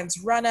Daniel Bryan's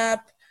run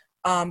up.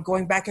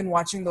 Going back and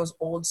watching those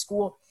old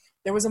school.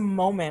 There was a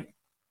moment,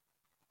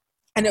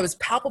 and it was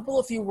palpable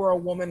if you were a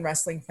woman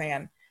wrestling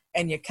fan,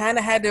 and you kind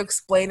of had to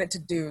explain it to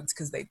dudes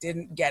because they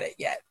didn't get it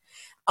yet.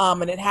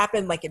 And it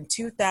happened like in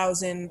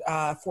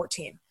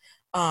 2014.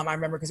 I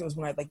remember because it was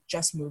when I like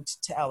just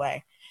moved to LA,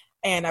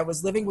 and I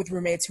was living with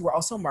roommates who were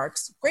also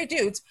marks, great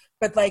dudes,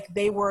 but like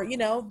they were,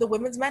 the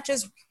women's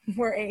matches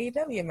were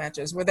AEW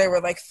matches where they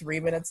were like 3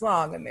 minutes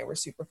long and they were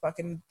super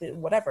fucking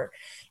whatever,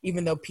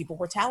 even though people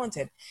were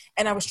talented.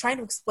 And I was trying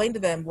to explain to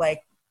them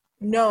like,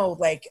 no,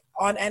 like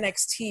on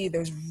NXT,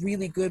 there's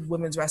really good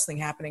women's wrestling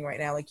happening right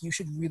now. Like you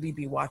should really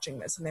be watching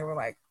this. And they were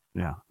like,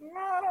 yeah, no,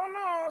 I don't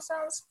know.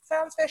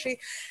 Sounds fishy.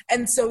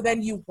 And so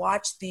then you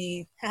watch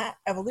the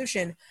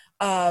evolution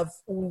of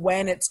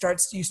when it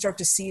starts, you start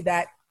to see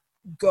that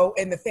go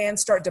and the fans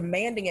start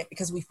demanding it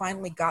because we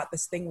finally got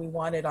this thing we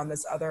wanted on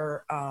this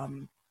other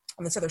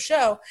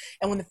show.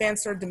 And when the fans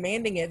started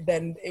demanding it,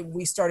 then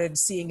we started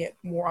seeing it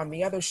more on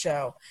the other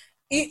show.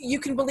 You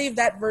can believe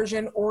that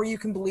version, or you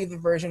can believe the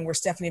version where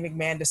Stephanie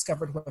McMahon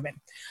discovered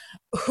women.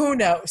 Who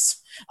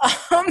knows?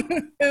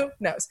 Who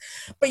knows?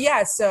 But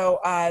yeah, so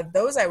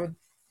those I would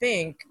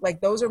think, like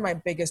those are my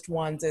biggest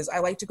ones, is I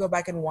like to go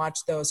back and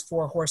watch those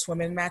 4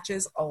 horsewomen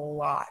matches a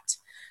lot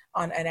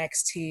on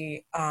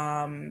NXT.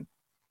 And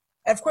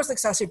of course, like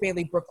Sasha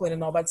Bailey, Brooklyn,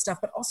 and all that stuff,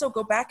 but also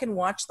go back and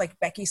watch like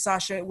Becky,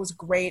 Sasha. It was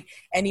great.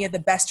 Any of the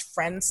best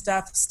friend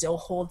stuff still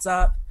holds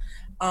up.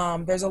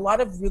 There's a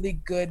lot of really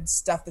good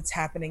stuff that's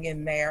happening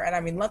in there. And I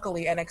mean,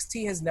 luckily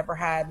NXT has never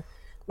had,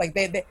 like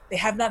they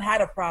have not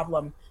had a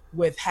problem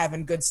with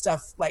having good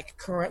stuff like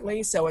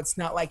currently. So it's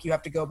not like you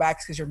have to go back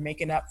because you're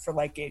making up for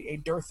like a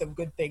dearth of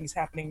good things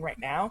happening right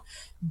now.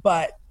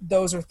 But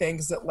those are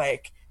things that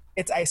like,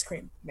 it's ice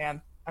cream,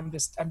 man. I'm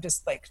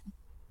just like,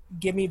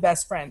 give me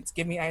best friends,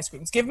 give me ice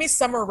creams, give me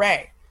Summer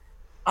Rae.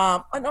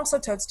 And also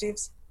Toad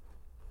Steves.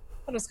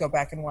 I'll just go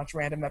back and watch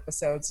random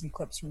episodes and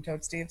clips from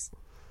Toad Steves.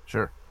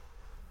 Sure.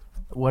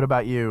 What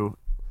about you,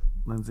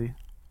 Lindsay?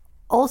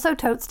 Also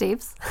Toad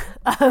Steves,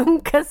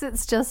 because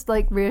it's just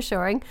like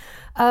reassuring.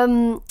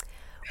 When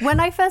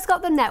I first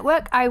got the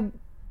network, I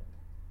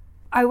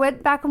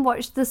went back and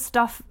watched the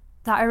stuff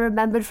that I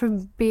remembered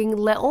from being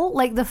little,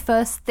 like the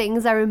first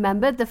things I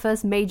remembered, the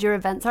first major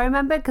events I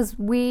remembered, because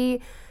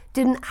we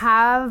didn't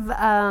have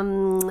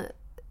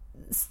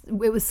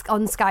it was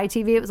on Sky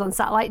TV, it was on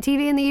satellite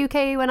TV in the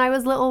UK when I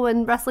was little,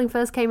 when wrestling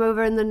first came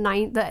over in the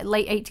late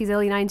 80s,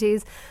 early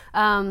 90s.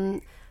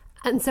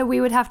 And so we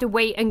would have to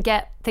wait and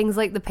get things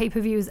like the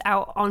pay-per-views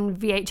out on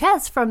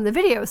VHS from the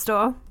video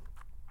store.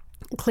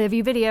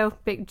 Clearview Video,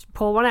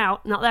 pour one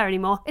out, not there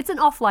anymore. It's an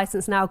off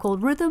license now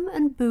called Rhythm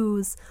and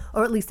Booze,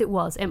 or at least it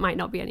was. It might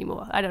not be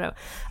anymore. I don't know.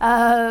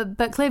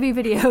 But Clearview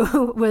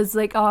Video was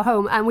like our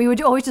home, and we would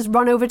always just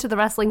run over to the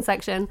wrestling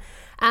section,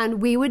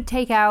 and we would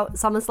take out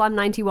SummerSlam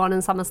 91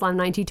 and SummerSlam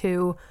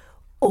 92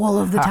 all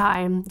of the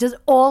time, just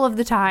all of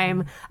the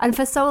time. And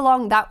for so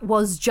long, that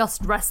was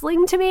just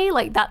wrestling to me.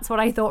 Like, that's what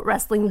I thought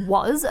wrestling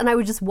was. And I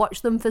would just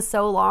watch them for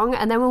so long.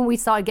 And then when we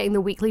started getting the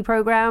weekly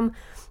program,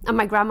 and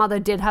my grandmother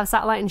did have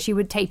satellite, and she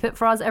would tape it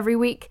for us every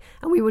week,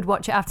 and we would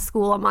watch it after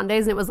school on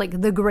Mondays, and it was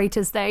like the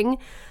greatest thing.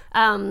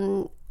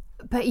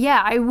 But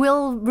yeah, I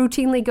will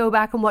routinely go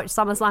back and watch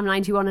SummerSlam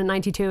 91 and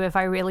 92 if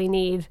I really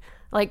need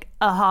like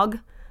a hug.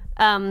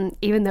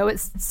 Even though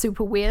it's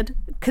super weird,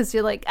 because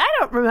you're like, I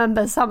don't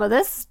remember some of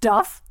this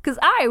stuff because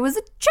I was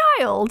a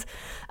child.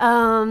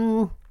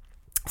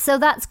 So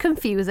that's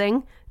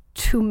confusing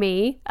to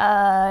me.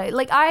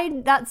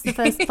 That's the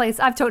first place,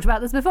 I've talked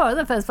about this before,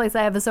 the first place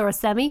I ever saw a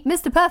semi.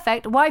 Mr.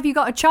 Perfect, why have you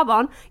got a chub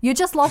on? You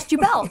just lost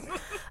your belt.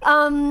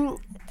 And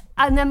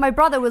And then my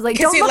brother was like,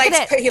 don't look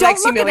at it. He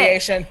likes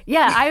humiliation.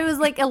 Yeah, I was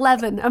like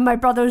 11 and my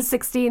brother was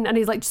 16 and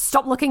he's like,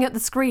 stop looking at the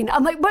screen.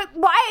 I'm like, but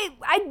why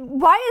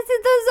is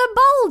it there's a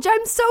bulge?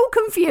 I'm so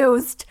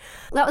confused.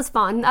 That was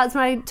fun. That's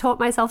when I taught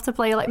myself to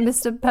play like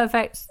Mr.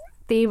 Perfect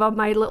theme on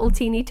my little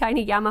teeny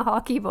tiny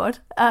Yamaha keyboard.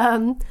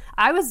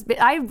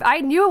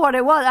 I knew what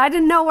it was. I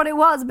didn't know what it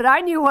was, but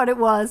I knew what it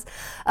was.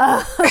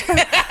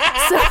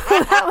 So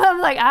I'm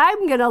like,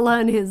 I'm going to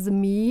learn his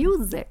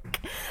music.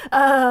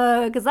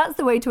 Because that's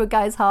the way to a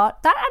guy's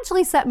heart. That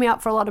actually set me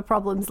up for a lot of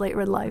problems later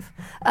in life.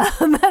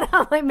 And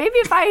I'm like, maybe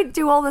if I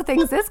do all the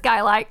things this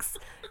guy likes,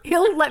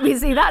 he'll let me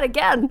see that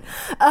again.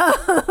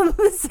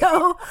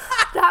 So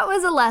that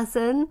was a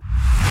lesson.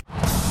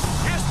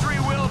 History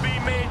will be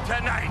made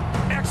tonight.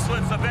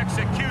 Excellence of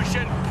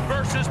execution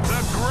versus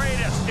the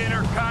greatest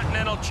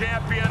intercontinental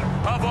champion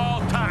of all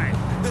time.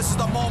 This is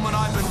the moment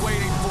I've been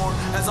waiting for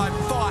as I've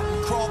fought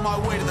and crawled my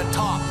way to the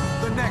top.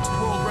 The next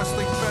World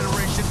Wrestling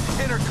Federation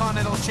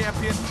Intercontinental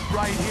Champion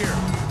right here.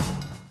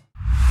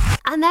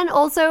 And then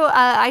also,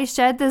 I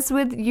shared this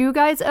with you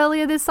guys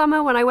earlier this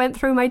summer when I went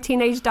through my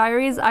teenage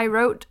diaries. I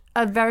wrote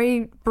a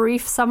very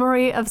brief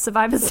summary of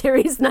Survivor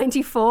Series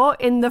 94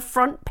 in the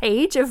front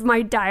page of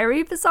my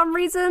diary for some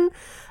reason.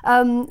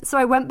 So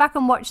I went back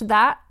and watched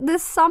that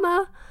this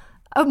summer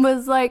and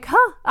was like,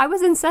 I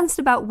was incensed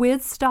about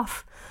weird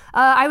stuff.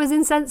 I was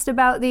incensed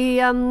about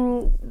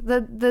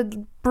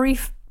the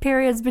brief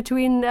periods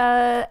between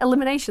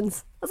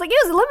eliminations. I was like, he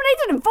was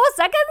eliminated in 4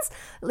 seconds?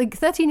 Like,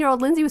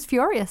 13-year-old Lindsay was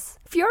furious.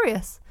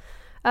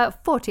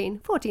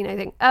 14, I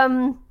think.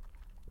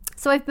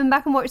 So I've been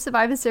back and watched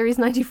Survivor Series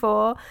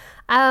 94.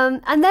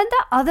 And then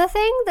that other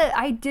thing that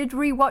I did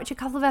rewatch a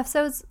couple of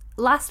episodes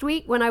last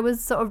week when I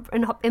was sort of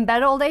in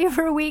bed all day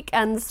for a week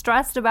and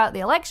stressed about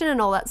the election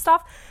and all that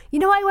stuff. You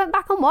know what I went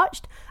back and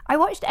watched? I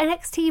watched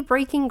NXT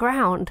Breaking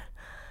Ground.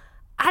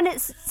 And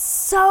it's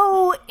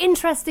so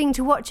interesting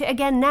to watch it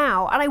again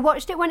now. And I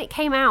watched it when it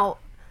came out.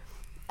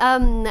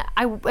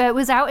 It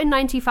was out in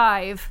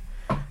 95.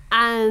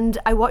 And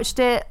I watched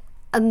it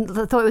and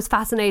thought it was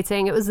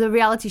fascinating. It was a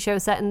reality show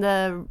set in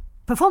the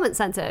Performance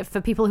Center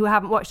for people who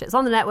haven't watched it. It's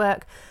on the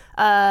network.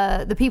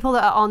 The people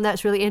that are on there,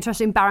 it's really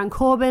interesting. Baron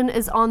Corbin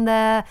is on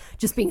there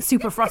just being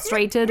super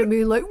frustrated and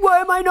being like, why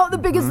am I not the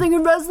biggest thing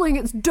in wrestling?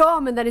 It's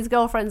dumb. And then his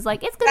girlfriend's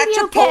like, it's going to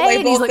be okay.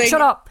 And he's like,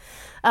 shut up.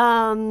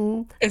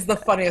 It's the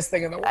funniest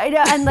thing in the world. I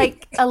know, and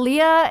like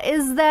Aaliyah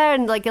is there,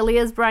 and like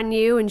Aaliyah's brand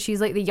new, and she's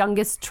like the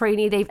youngest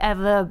trainee they've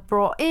ever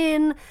brought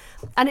in,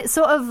 and it's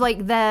sort of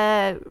like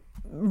their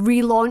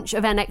relaunch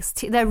of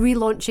NXT. They're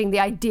relaunching the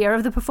idea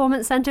of the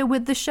Performance Center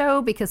with the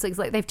show because it's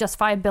like they've just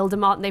fired Bill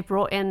DeMott and they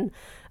brought in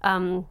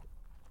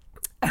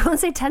I want to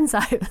say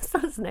Tensai, that's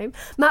not his name,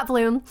 Matt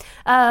Bloom,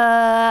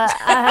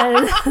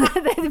 and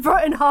they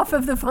brought in half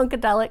of the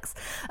Funkadelics.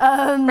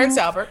 Prince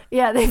Albert.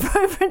 Yeah, they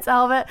brought in Prince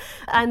Albert,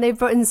 and they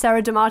brought in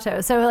Sarah D'Amato.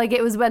 So, like,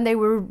 it was when they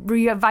were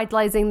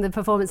revitalizing the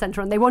Performance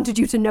Center, and they wanted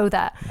you to know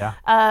that.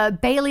 Yeah.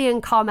 Bailey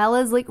and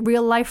Carmella's, like,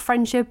 real-life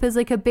friendship is,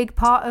 like, a big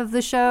part of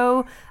the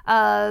show.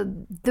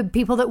 The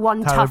people that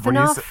won Tyler Tough Breeze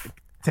Enough.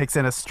 Takes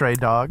in a stray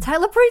dog.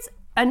 Tyler Breeze.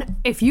 And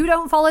if you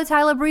don't follow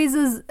Tyler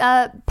Breeze's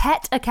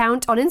pet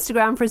account on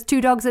Instagram for his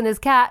 2 dogs and his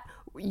cat,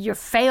 you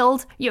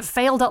failed. You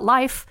failed at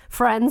life,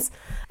 friends.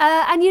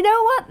 And you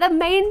know what? The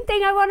main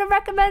thing I want to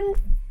recommend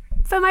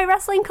for my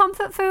wrestling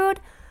comfort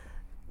food?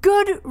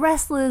 Good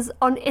wrestlers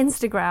on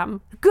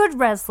Instagram. Good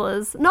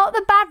wrestlers. Not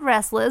the bad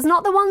wrestlers.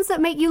 Not the ones that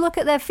make you look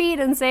at their feed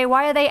and say,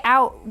 why are they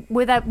out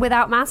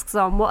without masks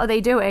on? What are they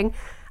doing?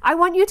 I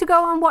want you to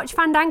go and watch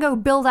Fandango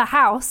build a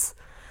house.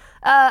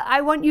 I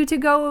want you to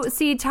go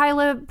see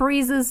Tyler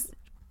Breeze's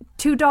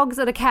 2 dogs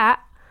and a cat,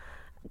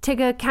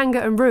 Tigger,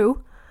 Kanga, and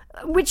Roo,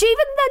 which even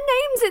their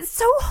names, it's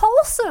so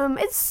wholesome.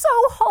 It's so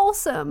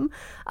wholesome.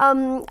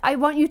 I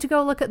want you to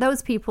go look at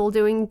those people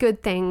doing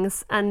good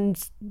things and,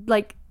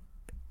 like,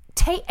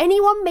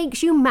 anyone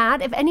makes you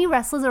mad, if any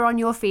wrestlers are on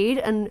your feed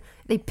and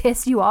they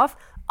piss you off,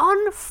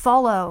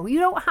 unfollow. You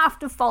don't have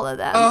to follow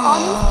them.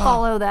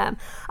 Unfollow them.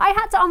 I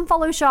had to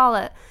unfollow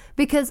Charlotte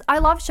because I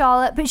love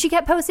Charlotte, but she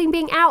kept posting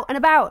being out and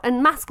about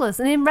and maskless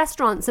and in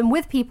restaurants and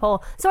with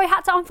people. So I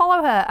had to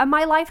unfollow her, and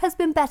my life has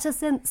been better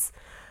since.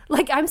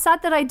 Like, I'm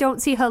sad that I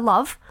don't see her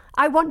love.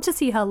 I want to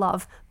see her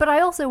love, but I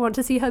also want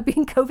to see her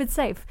being COVID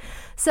safe.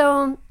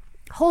 So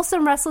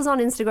wholesome wrestlers on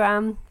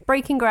Instagram,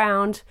 Breaking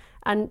Ground,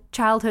 and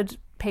childhood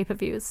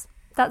pay-per-views.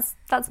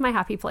 That's my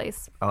happy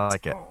place. I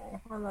like it.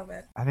 Oh, I love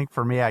it. I think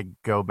for me, I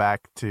go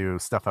back to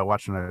stuff I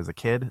watched when I was a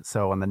kid.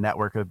 So on the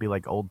network, it would be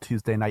like old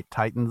Tuesday Night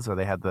Titans, where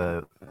they had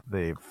the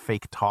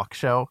fake talk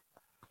show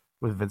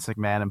with Vince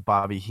McMahon and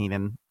Bobby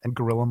Heenan and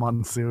Gorilla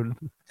Monsoon,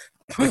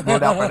 like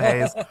Lord Alfred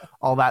Hayes,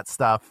 all that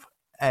stuff.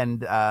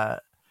 And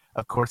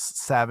of course,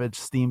 Savage,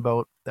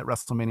 Steamboat at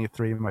WrestleMania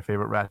 3, my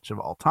favorite match of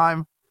all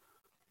time.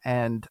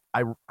 And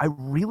I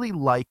really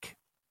like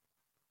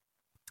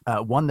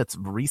one that's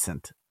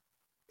recent.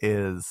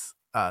 Is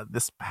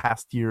this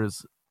past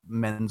year's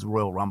Men's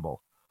Royal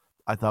Rumble.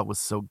 I thought was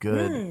so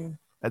good.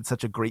 Had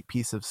such a great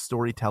piece of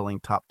storytelling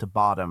top to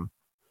bottom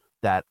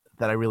that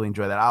I really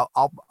enjoy that.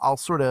 I'll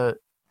sort of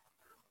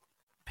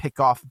pick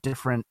off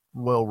different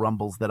Royal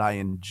Rumbles that I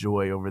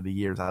enjoy over the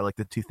years. I like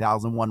the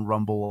 2001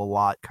 Rumble a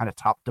lot, kind of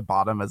top to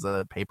bottom as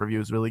a pay-per-view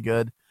is really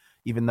good,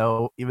 even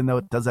though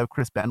it does have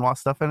Chris Benoit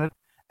stuff in it.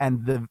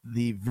 And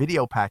the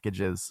video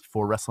packages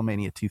for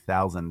WrestleMania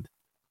 2000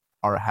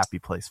 are a happy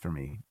place for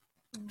me,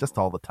 just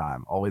all the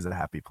time, always a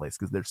happy place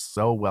because they're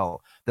so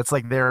well. That's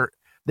like they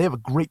have a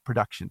great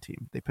production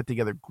team. They put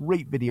together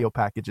great video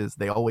packages.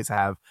 They always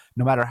have,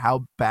 no matter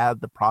how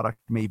bad the product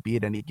may be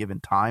at any given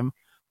time.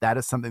 That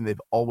is something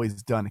they've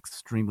always done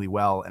extremely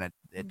well, and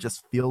it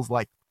just feels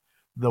like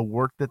the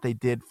work that they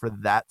did for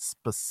that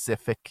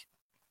specific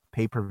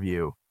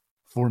pay-per-view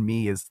for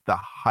me is the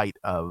height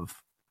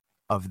of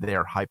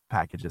their hype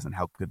packages and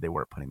how good they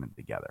were at putting them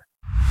together.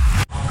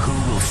 Who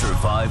will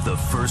survive the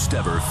first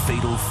ever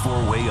fatal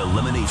 4-way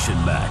elimination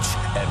match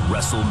at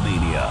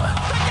WrestleMania?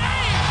 The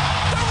game!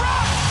 The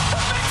Rock!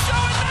 The Big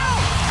Show is now!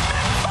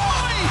 Mick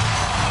Foley!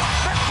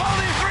 Mick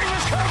Foley's dream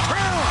has come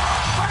true!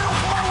 Fatal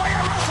 4-way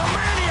at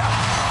WrestleMania!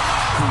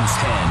 Whose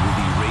hand will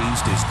be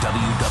raised as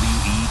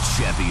WWE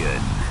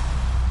Champion?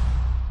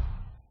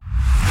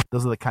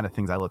 Those are the kind of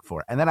things I look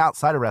for. And then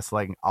outside of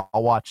wrestling,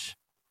 I'll watch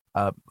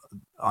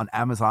on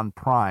Amazon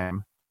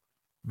Prime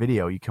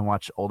Video. You can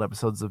watch old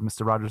episodes of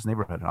Mr. Rogers'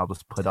 Neighborhood, and I'll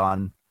just put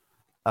on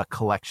a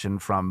collection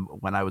from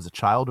when I was a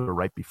child or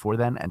right before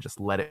then and just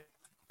let it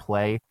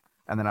play.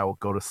 And then I will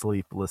go to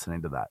sleep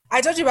listening to that.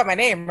 I told you about my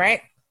name,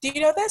 right? Do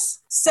you know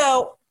this?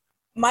 So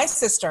my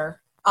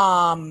sister,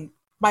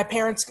 my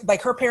parents,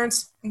 like her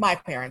parents, my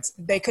parents,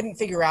 they couldn't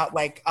figure out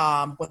like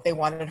what they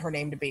wanted her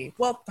name to be.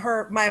 Well,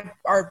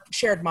 our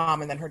shared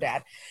mom and then her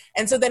dad.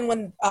 And so then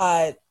when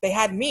they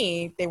had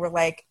me, they were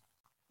like,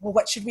 well,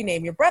 what should we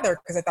name your brother?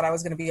 Because I thought I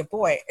was going to be a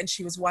boy. And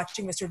she was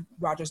watching Mr.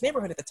 Rogers'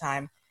 Neighborhood at the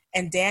time,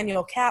 and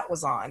Daniel Cat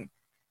was on.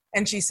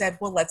 And she said,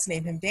 well, let's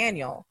name him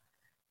Daniel.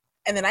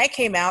 And then I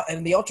came out,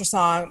 and the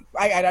ultrasound,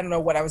 I don't know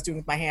what I was doing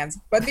with my hands,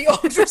 but the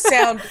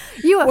ultrasound.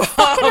 You were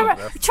fucking around.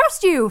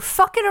 Trust you,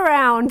 fucking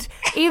around,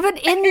 even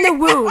in the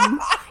womb.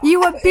 You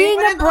were being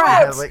a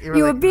brat.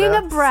 You were being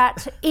a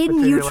brat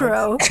in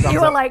utero. You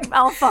were like,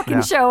 I'll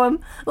fucking show them.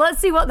 Let's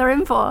see what they're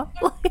in for.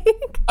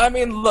 I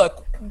mean,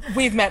 look,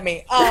 we've met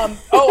me.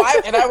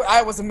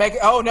 I was a mega.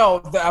 Oh no,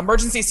 the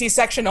emergency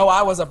C-section. Oh,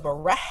 I was a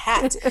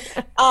brat.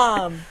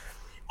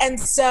 And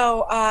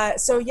so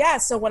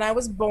when I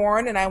was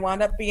born and I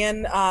wound up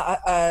being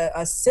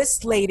a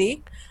cis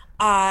lady,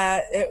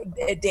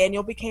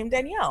 Daniel became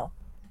Danielle.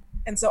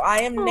 And so I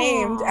am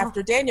named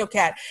after Daniel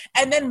Cat.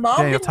 And then Mom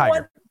Daniel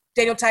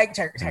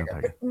Tiger.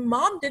 But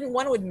Mom didn't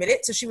want to admit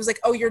it. So she was like,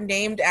 oh, you're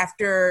named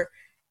after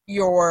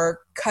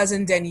your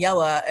cousin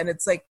Daniela. And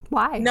it's like,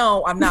 why?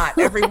 No, I'm not.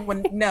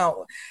 Everyone,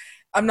 no.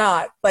 I'm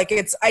not. Like,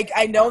 it's,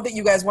 I know that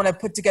you guys want to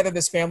put together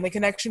this family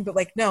connection, but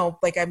like, no,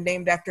 like I'm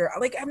named after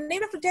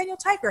Daniel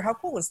Tiger. How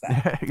cool is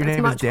that? Your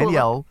name is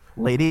Danielle,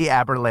 cooler. Lady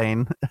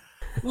Aberlane.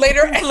 Lady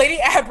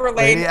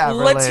Aberlane,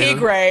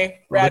 Latigre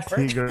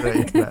Radford.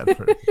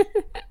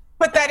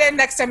 Put that in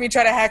next time you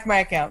try to hack my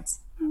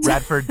accounts.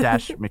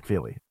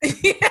 Radford-McFeely.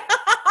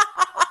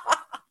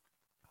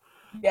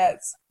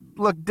 Yes.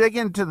 Look, dig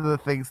into the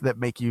things that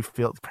make you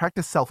feel,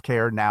 practice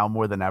self-care now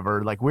more than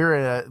ever. Like we're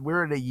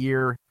in a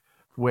year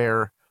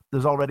where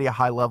there's already a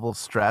high level of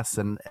stress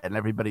and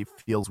everybody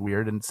feels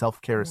weird, and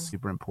self-care is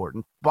super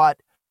important. But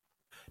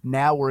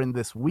now we're in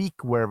this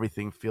week where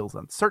everything feels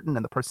uncertain,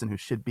 and the person who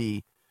should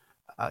be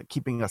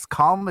keeping us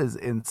calm is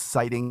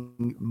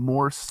inciting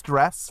more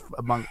stress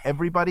among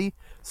everybody.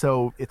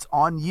 So it's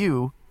on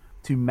you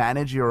to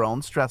manage your own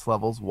stress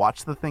levels,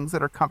 watch the things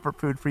that are comfort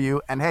food for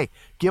you, and hey,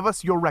 give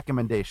us your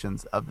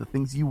recommendations of the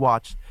things you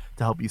watch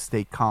to help you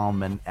stay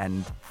calm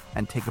and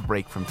take a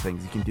break from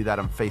things. You can do that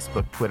on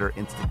Facebook, Twitter,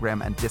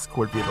 Instagram, and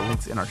Discord via the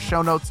links in our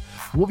show notes.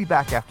 We'll be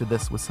back after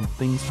this with some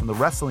things from the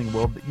wrestling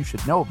world that you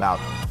should know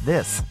about.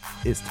 This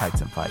is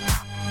Tights and Fights.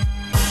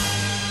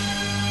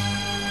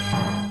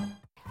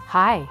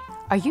 Hi.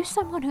 Are you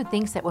someone who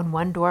thinks that when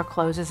one door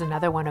closes,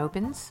 another one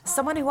opens?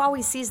 Someone who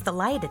always sees the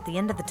light at the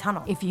end of the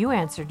tunnel. If you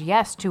answered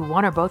yes to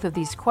one or both of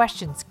these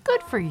questions,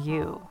 good for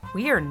you.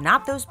 We are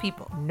not those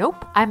people.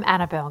 Nope. I'm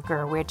Annabelle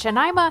Gurwitch, and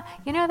I'm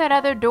that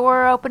other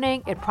door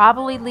opening, it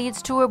probably leads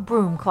to a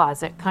broom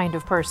closet kind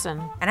of person.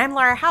 And I'm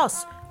Laura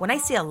House. When I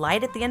see a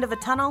light at the end of a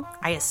tunnel,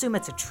 I assume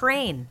it's a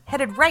train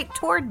headed right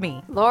toward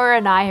me. Laura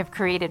and I have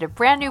created a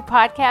brand new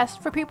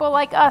podcast for people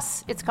like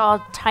us. It's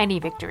called Tiny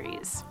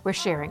Victories. We're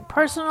sharing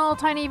personal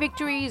tiny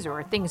victories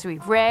or things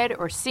we've read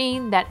or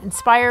seen that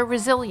inspire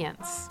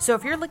resilience. So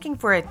if you're looking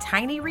for a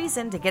tiny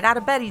reason to get out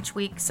of bed each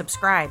week,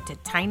 subscribe to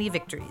Tiny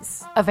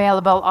Victories.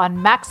 Available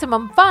on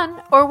Maximum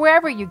Fun or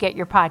wherever you get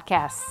your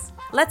podcasts.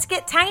 Let's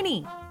get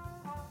tiny.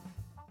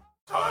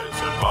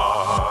 Tights and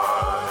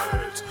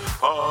Fights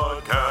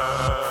Podcast.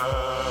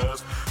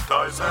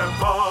 Tights and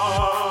Fights.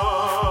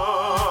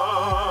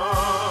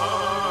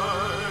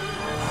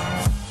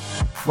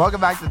 Welcome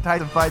back to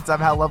Tights and Fights. I'm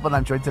Hal Loveland.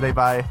 I'm joined today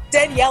by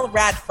Danielle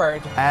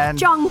Radford and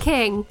John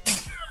King.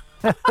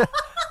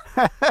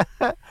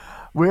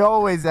 We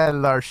always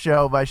end our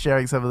show by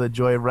sharing some of the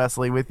joy of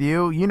wrestling with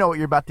you. You know what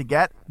you're about to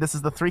get. This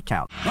is the 3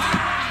 count. 1,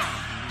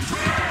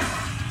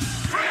 2,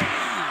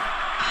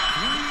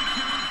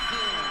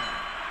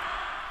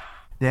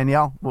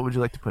 Danielle, what would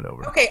you like to put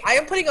over? Okay, I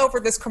am putting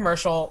over this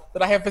commercial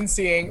that I have been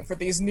seeing for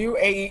these new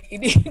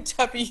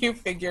AEW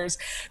figures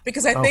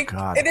because I think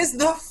it is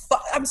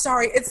I'm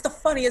sorry, it's the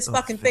funniest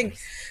fucking thing.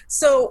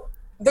 So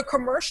the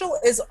commercial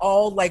is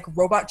all like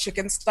Robot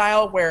Chicken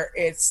style where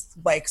it's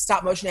like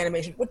stop motion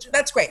animation, which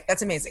that's great.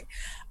 That's amazing.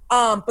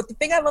 But the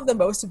thing I love the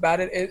most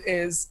about it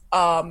is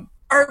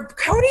are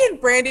Cody and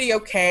Brandy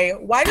okay?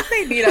 Why do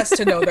they need us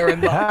to know they're in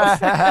love?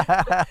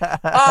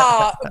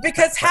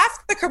 Because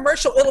half the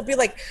commercial, it'll be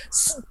like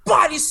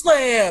body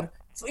slam,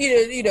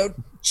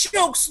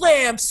 choke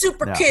slam,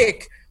 super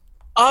kick,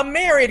 a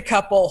married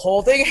couple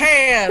holding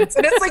hands.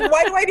 And it's like,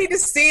 why do I need to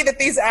see that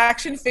these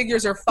action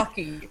figures are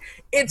fucking?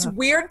 It's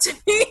weird to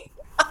me.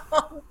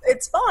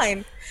 It's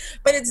fine,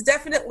 but it's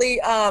definitely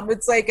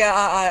it's like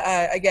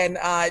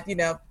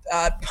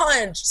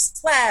punch,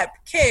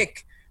 slap,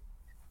 kick,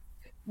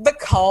 the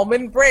calm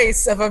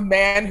embrace of a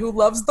man who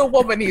loves the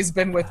woman he's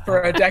been with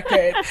for a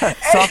decade.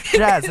 Soft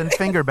jazz and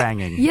finger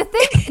banging. Do you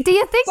think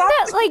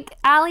that like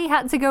Allie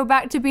had to go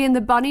back to being the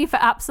bunny for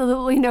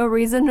absolutely no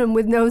reason and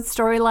with no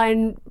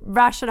storyline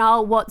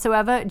rationale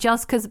whatsoever,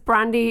 just because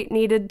Brandy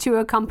needed to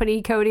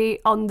accompany Cody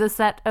on the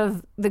set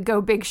of the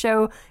Go Big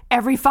show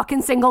every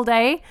fucking single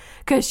day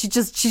because she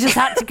just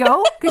had to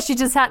go because she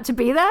just had to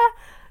be there?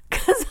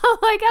 Because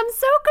I'm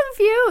so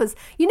confused.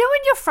 You know when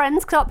your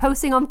friends start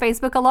posting on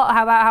Facebook a lot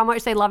about how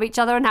much they love each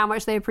other and how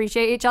much they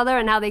appreciate each other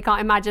and how they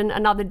can't imagine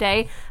another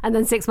day, and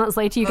then 6 months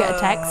later you get a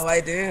text? Oh, I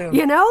do.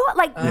 You know?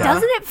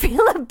 Doesn't it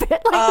feel a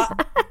bit like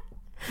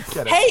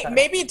that? Hey,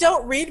 maybe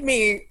don't read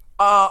me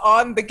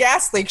on the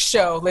Gas Leak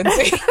show,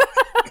 Lindsay.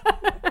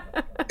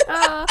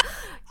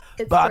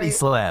 Body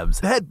slams,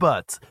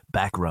 headbutts,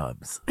 back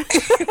rubs.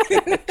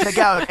 Check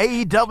out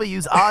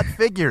AEW's Odd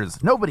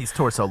Figures. Nobody's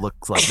torso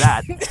looks like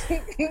that.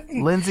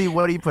 Lindsay,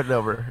 what are you putting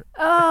over?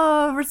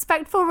 Oh,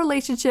 respectful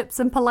relationships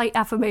and polite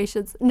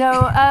affirmations. No,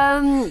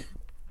 I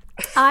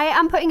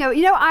am putting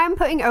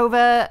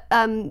over,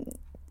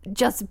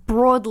 just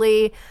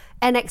broadly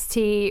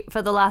NXT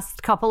for the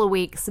last couple of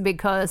weeks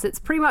because it's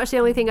pretty much the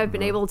only thing I've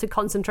been able to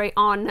concentrate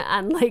on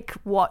and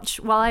watch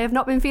while I have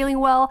not been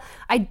feeling well.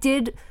 I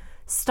did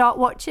start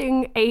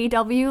watching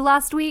AEW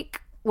last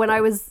week when I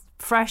was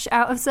fresh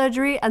out of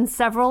surgery, and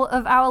several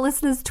of our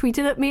listeners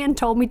tweeted at me and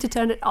told me to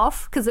turn it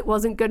off because it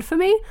wasn't good for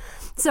me.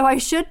 So I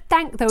should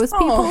thank those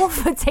people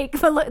for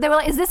taking a look. They were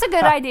like, is this a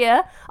good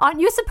idea?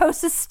 Aren't you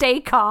supposed to stay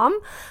calm?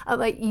 I'm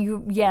like,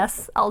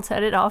 yes, I'll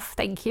turn it off.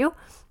 Thank you.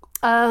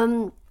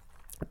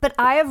 But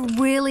I have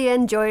really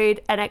enjoyed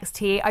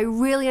NXT. I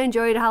really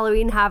enjoyed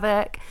Halloween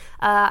Havoc.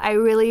 I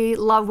really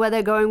love where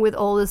they're going with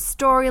all the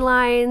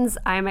storylines.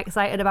 I'm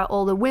excited about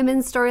all the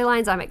women's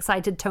storylines. I'm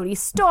excited Toni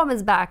Storm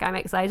is back. I'm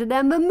excited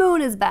Ember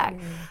Moon is back.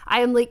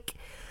 I am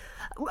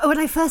when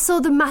I first saw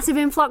the massive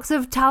influx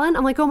of talent,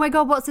 I'm like, oh my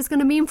God, what's this going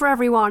to mean for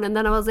everyone? And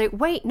then I was like,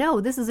 wait, no,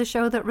 this is a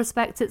show that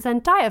respects its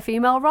entire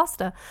female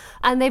roster.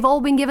 And they've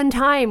all been given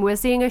time. We're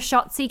seeing a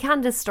Shotzi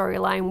Candice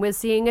storyline. We're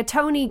seeing a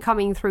Toni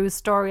coming through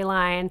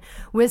storyline.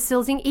 We're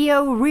still seeing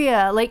Io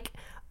Rhea.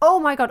 Oh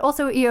my God.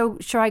 Also, Io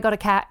Shirai got a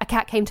cat. A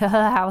cat came to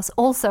her house.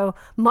 Also,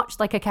 much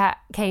like a cat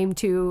came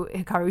to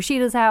Hikaru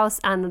Shida's house.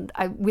 And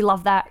we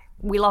love that.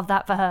 We love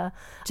that for her.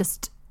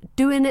 Just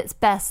doing its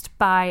best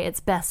by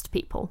its best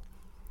people.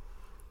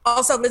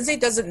 Also, Lindsay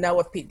doesn't know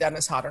if Pete Dunne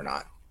is hot or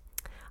not.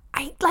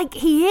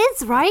 He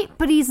is, right?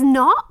 But he's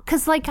not.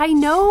 Because, I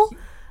know,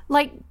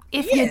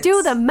 if you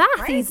do the math,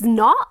 right? He's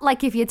not.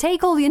 If you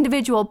take all the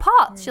individual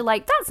parts, you're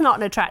like, that's not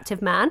an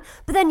attractive man.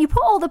 But then you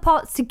put all the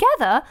parts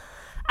together,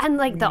 and,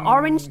 the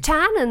orange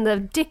tan, and the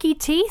dicky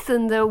teeth,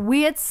 and the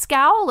weird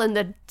scowl, and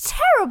the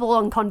terrible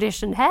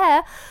unconditioned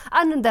hair,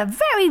 and the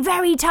very,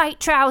 very tight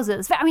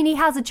trousers. I mean, he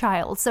has a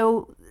child,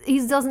 so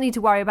he doesn't need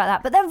to worry about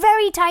that. But they're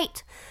very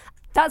tight.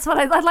 That's what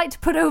I'd like to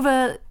put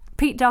over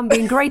Pete Dunne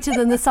being greater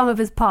than the sum of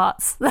his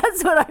parts.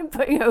 That's what I'm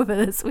putting over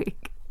this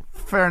week.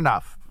 Fair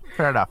enough.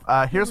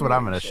 Here's what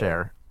I'm going to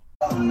share.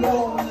 I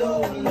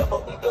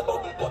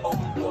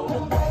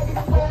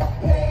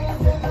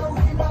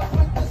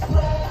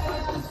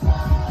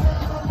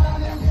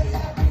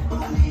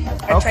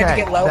tried to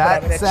get low,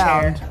 that but I'm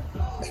sound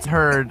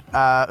heard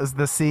is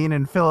the scene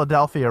in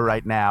Philadelphia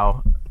right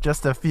now,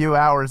 just a few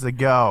hours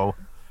ago,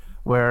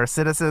 where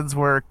citizens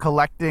were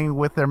collecting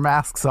with their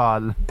masks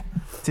on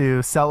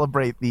to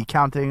celebrate the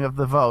counting of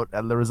the vote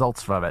and the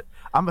results from it.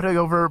 I'm going to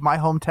go over my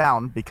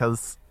hometown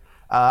because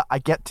I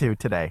get to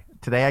today.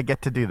 Today I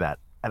get to do that,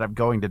 and I'm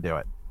going to do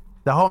it.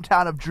 The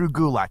hometown of Drew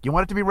Gulak. You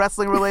want it to be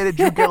wrestling related?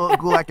 Drew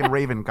Gulak and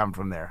Raven come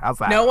from there. How's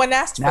that? No one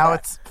asked for now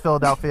that. It's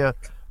Philadelphia,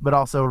 but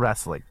also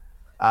wrestling.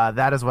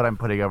 That is what I'm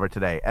putting over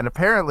today. And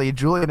apparently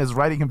Julian is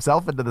writing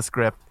himself into the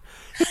script.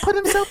 He put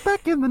himself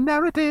back in the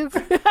narrative.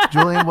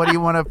 Julian, what do you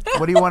want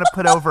to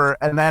put over?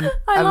 And then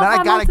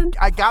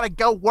I gotta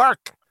go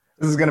work.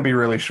 This is gonna be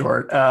really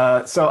short.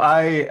 So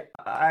I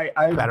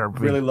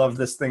really love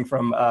this thing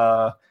from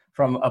a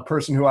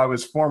person who I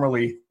was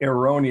formerly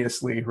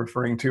erroneously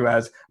referring to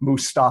as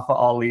Mustafa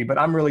Ali, but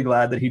I'm really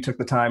glad that he took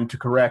the time to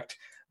correct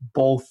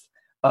both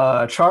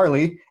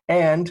Charlie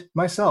and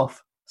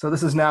myself. So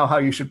this is now how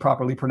you should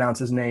properly pronounce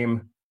his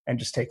name, and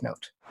just take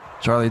note.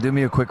 Charlie, do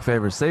me a quick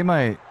favor. Say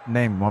my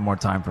name one more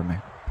time for me.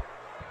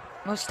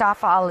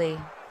 Mustafa Ali.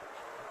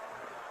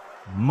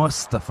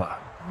 Mustafa.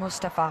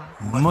 Mustafa.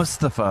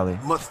 Mustafa Ali.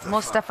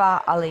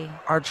 Mustafa Ali.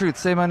 R-Truth,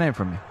 say my name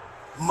for me.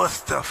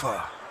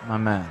 Mustafa. My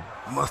man.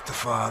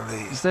 Mustafa Ali.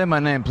 You say my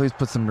name, please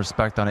put some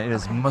respect on it. It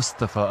is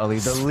Mustafa Ali,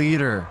 the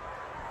leader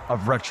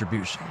of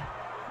Retribution.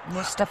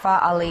 Mustafa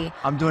Ali.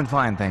 I'm doing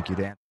fine, thank you,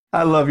 Dan.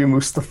 I love you,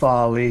 Mustafa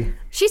Ali.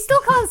 She still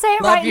can't say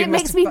it Love right, you, and it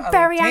makes me Mustafa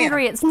Ali. very Damn.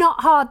 angry. It's not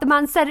hard. The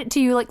man said it to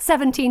you like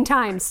 17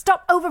 times.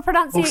 Stop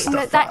over-pronouncing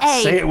that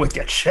A. Say it with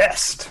your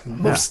chest.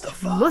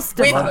 Mustafa.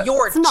 Mustafa. With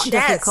your It's not chest.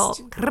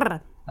 difficult.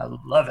 Grr. I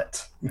love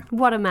it.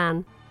 What a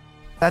man.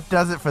 That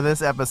does it for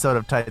this episode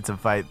of Tights and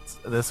Fights.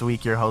 This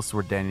week, your hosts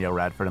were Danielle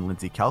Radford and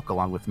Lindsay Kelk,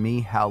 along with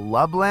me, Hal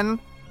Lublin,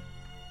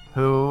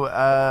 who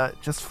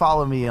just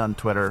follow me on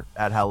Twitter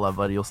at Hal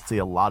Lublin. You'll see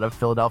a lot of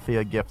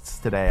Philadelphia gifts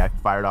today. I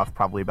fired off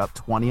probably about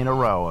 20 in a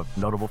row of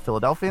notable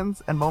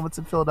Philadelphians and moments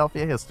in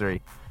Philadelphia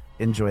history.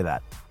 Enjoy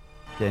that.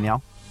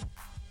 Danielle?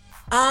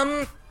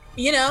 Find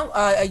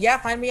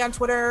me on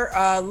Twitter.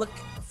 Look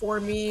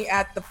for me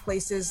at the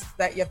places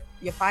that you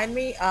find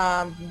me.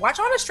 Watch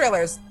Honest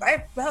Trailers.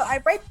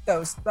 I write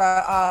those.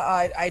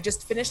 I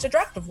just finished a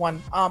draft of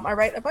one. I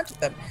write a bunch of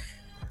them.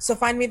 So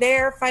find me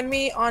there. Find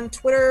me on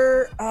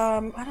Twitter.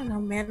 I don't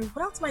know, man.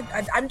 What else am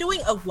I'm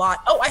doing a lot.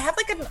 Oh, I have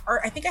I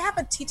think I have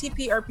a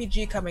TTP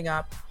RPG coming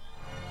up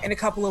in a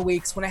couple of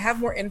weeks. When I have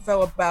more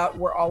info about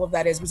where all of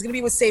that is, it's going to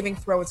be with Saving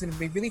Throw. It's going to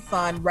be really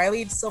fun.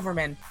 Riley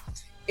Silverman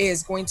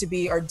is going to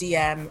be our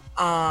DM.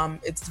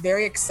 It's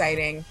very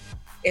exciting.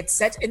 It's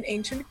set in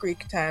ancient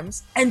Greek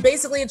times. And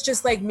basically it's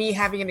just like me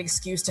having an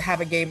excuse to have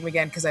a game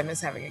again because I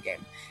miss having a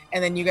game.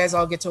 And then you guys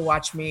all get to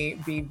watch me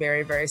be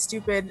very, very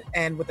stupid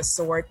and with a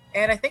sword.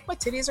 And I think my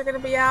titties are going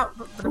to be out,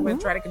 but I'm going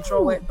to try to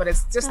control it. But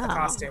it's just the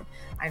costume.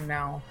 I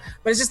know.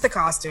 But it's just the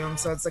costume.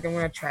 So it's like I'm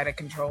going to try to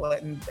control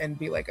it and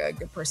be like a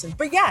good person.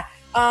 But yeah.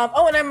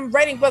 And I'm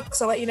writing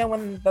books. I'll let you know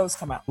when those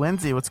come out.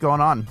 Lindsay, what's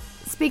going on?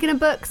 Speaking of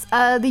books,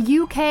 the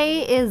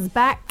UK is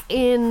back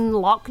in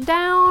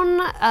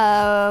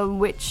lockdown,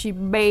 which you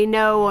may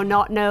know or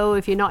not know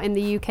if you're not in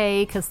the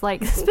UK, because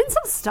there's been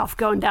some stuff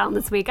going down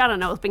this week. I don't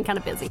know, it's been kind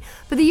of busy.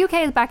 But the UK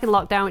is back in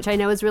lockdown, which I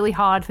know is really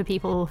hard for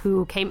people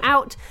who came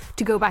out.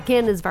 To go back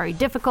in is very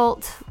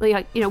difficult.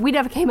 We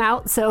never came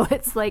out, so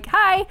it's like,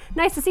 hi,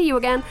 nice to see you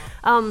again.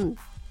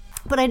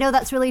 But I know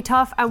that's really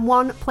tough, and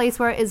one place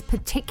where it is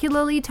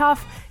particularly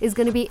tough is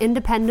going to be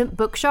independent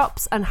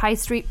bookshops and high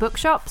street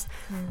bookshops,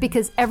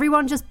 because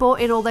everyone just bought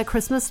in all their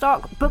Christmas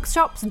stock.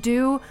 Bookshops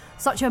do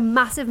such a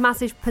massive,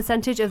 massive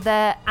percentage of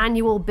their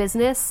annual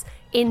business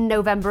in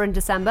November and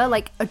December.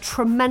 Like, a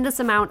tremendous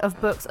amount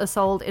of books are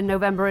sold in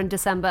November and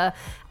December,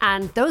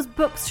 and those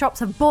bookshops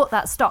have bought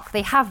that stock.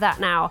 They have that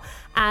now,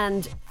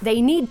 and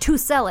they need to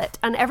sell it.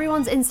 And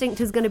everyone's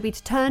instinct is going to be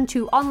to turn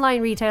to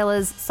online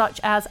retailers such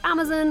as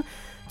Amazon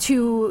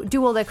to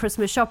do all their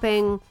Christmas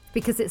shopping,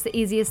 because it's the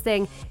easiest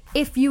thing.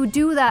 If you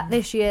do that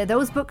this year,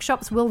 those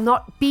bookshops will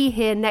not be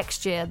here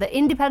next year. The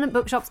independent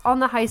bookshops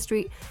on the high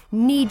street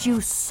need you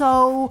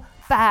so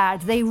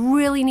bad. They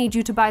really need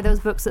you to buy those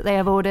books that they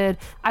have ordered.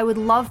 I would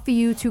love for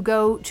you to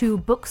go to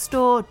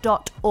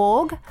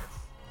bookstore.org.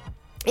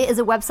 It is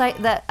a website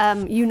that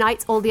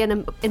unites all the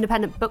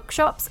independent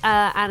bookshops,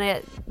 and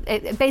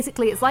it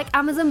basically, it's like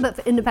Amazon but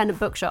for independent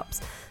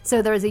bookshops.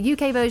 So there is a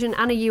UK version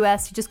and a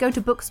US. You just go to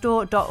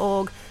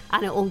bookstore.org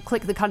and it will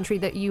click the country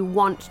that you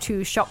want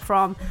to shop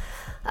from.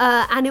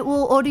 And it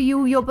will order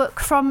you your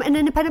book from an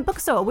independent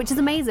bookstore, which is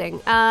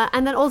amazing.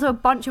 And then also a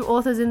bunch of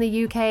authors in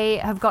the UK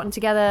have gotten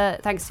together,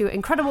 thanks to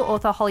incredible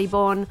author Holly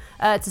Bourne,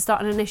 to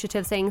start an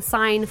initiative saying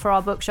sign for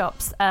our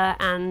bookshops.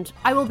 And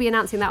I will be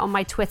announcing that on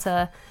my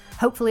Twitter,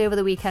 hopefully over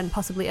the weekend,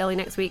 possibly early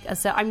next week.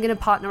 So I'm going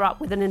to partner up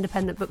with an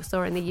independent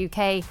bookstore in the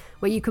UK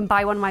where you can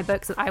buy one of my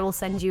books and I will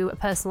send you a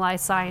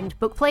personalised signed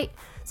book plate.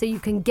 So you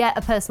can get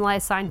a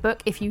personalised signed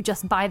book if you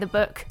just buy the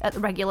book at the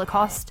regular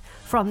cost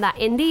from that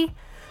indie.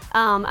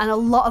 And a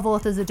lot of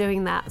authors are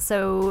doing that.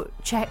 So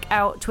check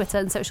out Twitter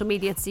and social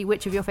media to see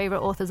which of your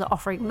favourite authors are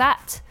offering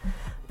that.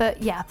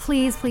 But yeah,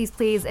 please, please,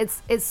 please.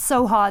 It's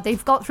so hard.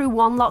 They've got through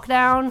one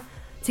lockdown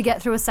to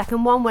get through a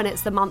second one when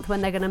it's the month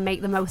when they're going to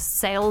make the most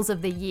sales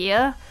of the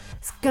year.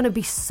 It's going to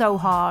be so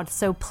hard.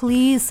 So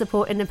please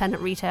support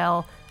independent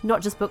retail,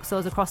 not just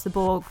bookstores across the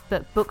board,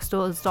 but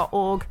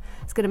bookstores.org.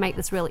 It's going to make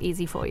this real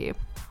easy for you.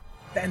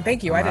 And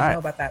thank you. I didn't know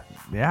about that.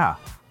 Yeah,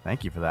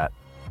 thank you for that.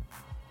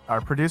 Our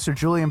producer,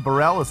 Julian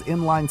Burrell, is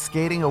inline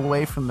skating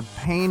away from the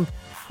pain.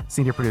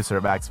 Senior producer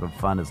of Maximum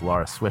Fun is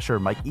Laura Swisher.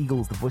 Mike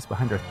Eagle is the voice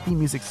behind our theme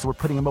music, so we're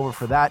putting him over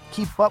for that.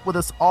 Keep up with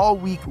us all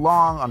week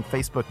long on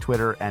Facebook,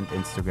 Twitter, and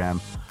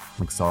Instagram.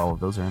 Links to all of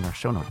those are in our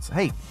show notes.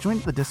 Hey, join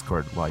the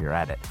Discord while you're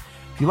at it.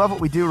 If you love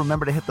what we do,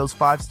 remember to hit those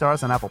 5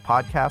 stars on Apple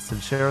Podcasts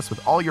and share us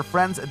with all your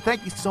friends. And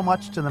thank you so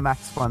much to the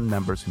Max Fun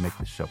members who make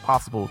this show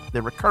possible.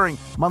 Their recurring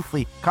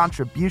monthly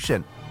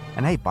contribution.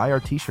 And hey, buy our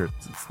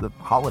t-shirts. It's the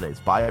holidays.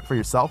 Buy it for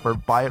yourself or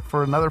buy it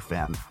for another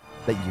fan.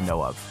 that you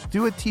know of.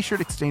 Do a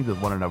t-shirt exchange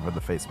with one another in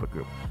the Facebook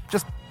group.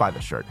 Just buy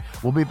the shirt.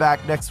 We'll be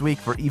back next week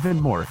for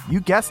even more, you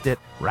guessed it,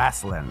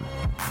 wrestling.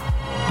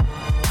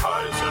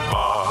 Ties and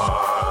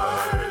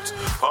Bites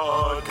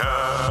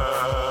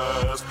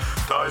Podcast.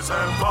 Ties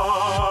and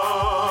Bites.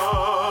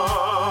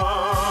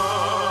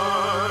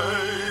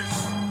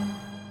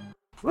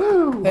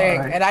 Woo!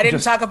 And I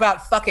didn't talk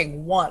about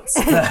fucking once.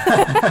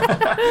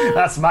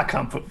 That's my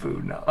comfort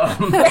food now.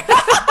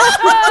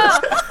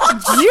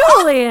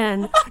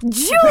 Julian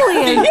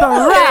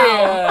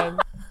Burrell.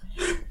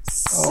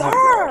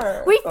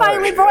 Sir! We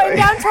finally brought him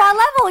down to our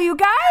level, you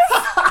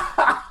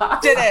guys!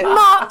 Did it?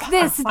 Mark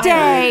this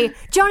day!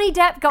 Johnny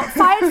Depp got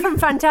fired from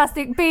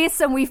Fantastic Beasts,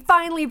 and we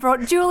finally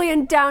brought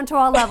Julian down to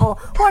our level.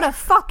 What a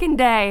fucking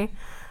day.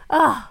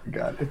 Oh.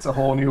 God, it's a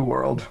whole new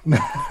world.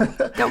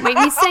 Don't make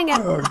me sing it.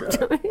 Oh,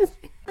 God.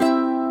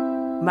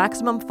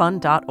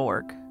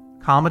 MaximumFun.org.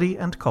 Comedy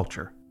and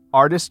culture.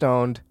 Artist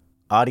owned.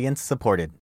 Audience supported.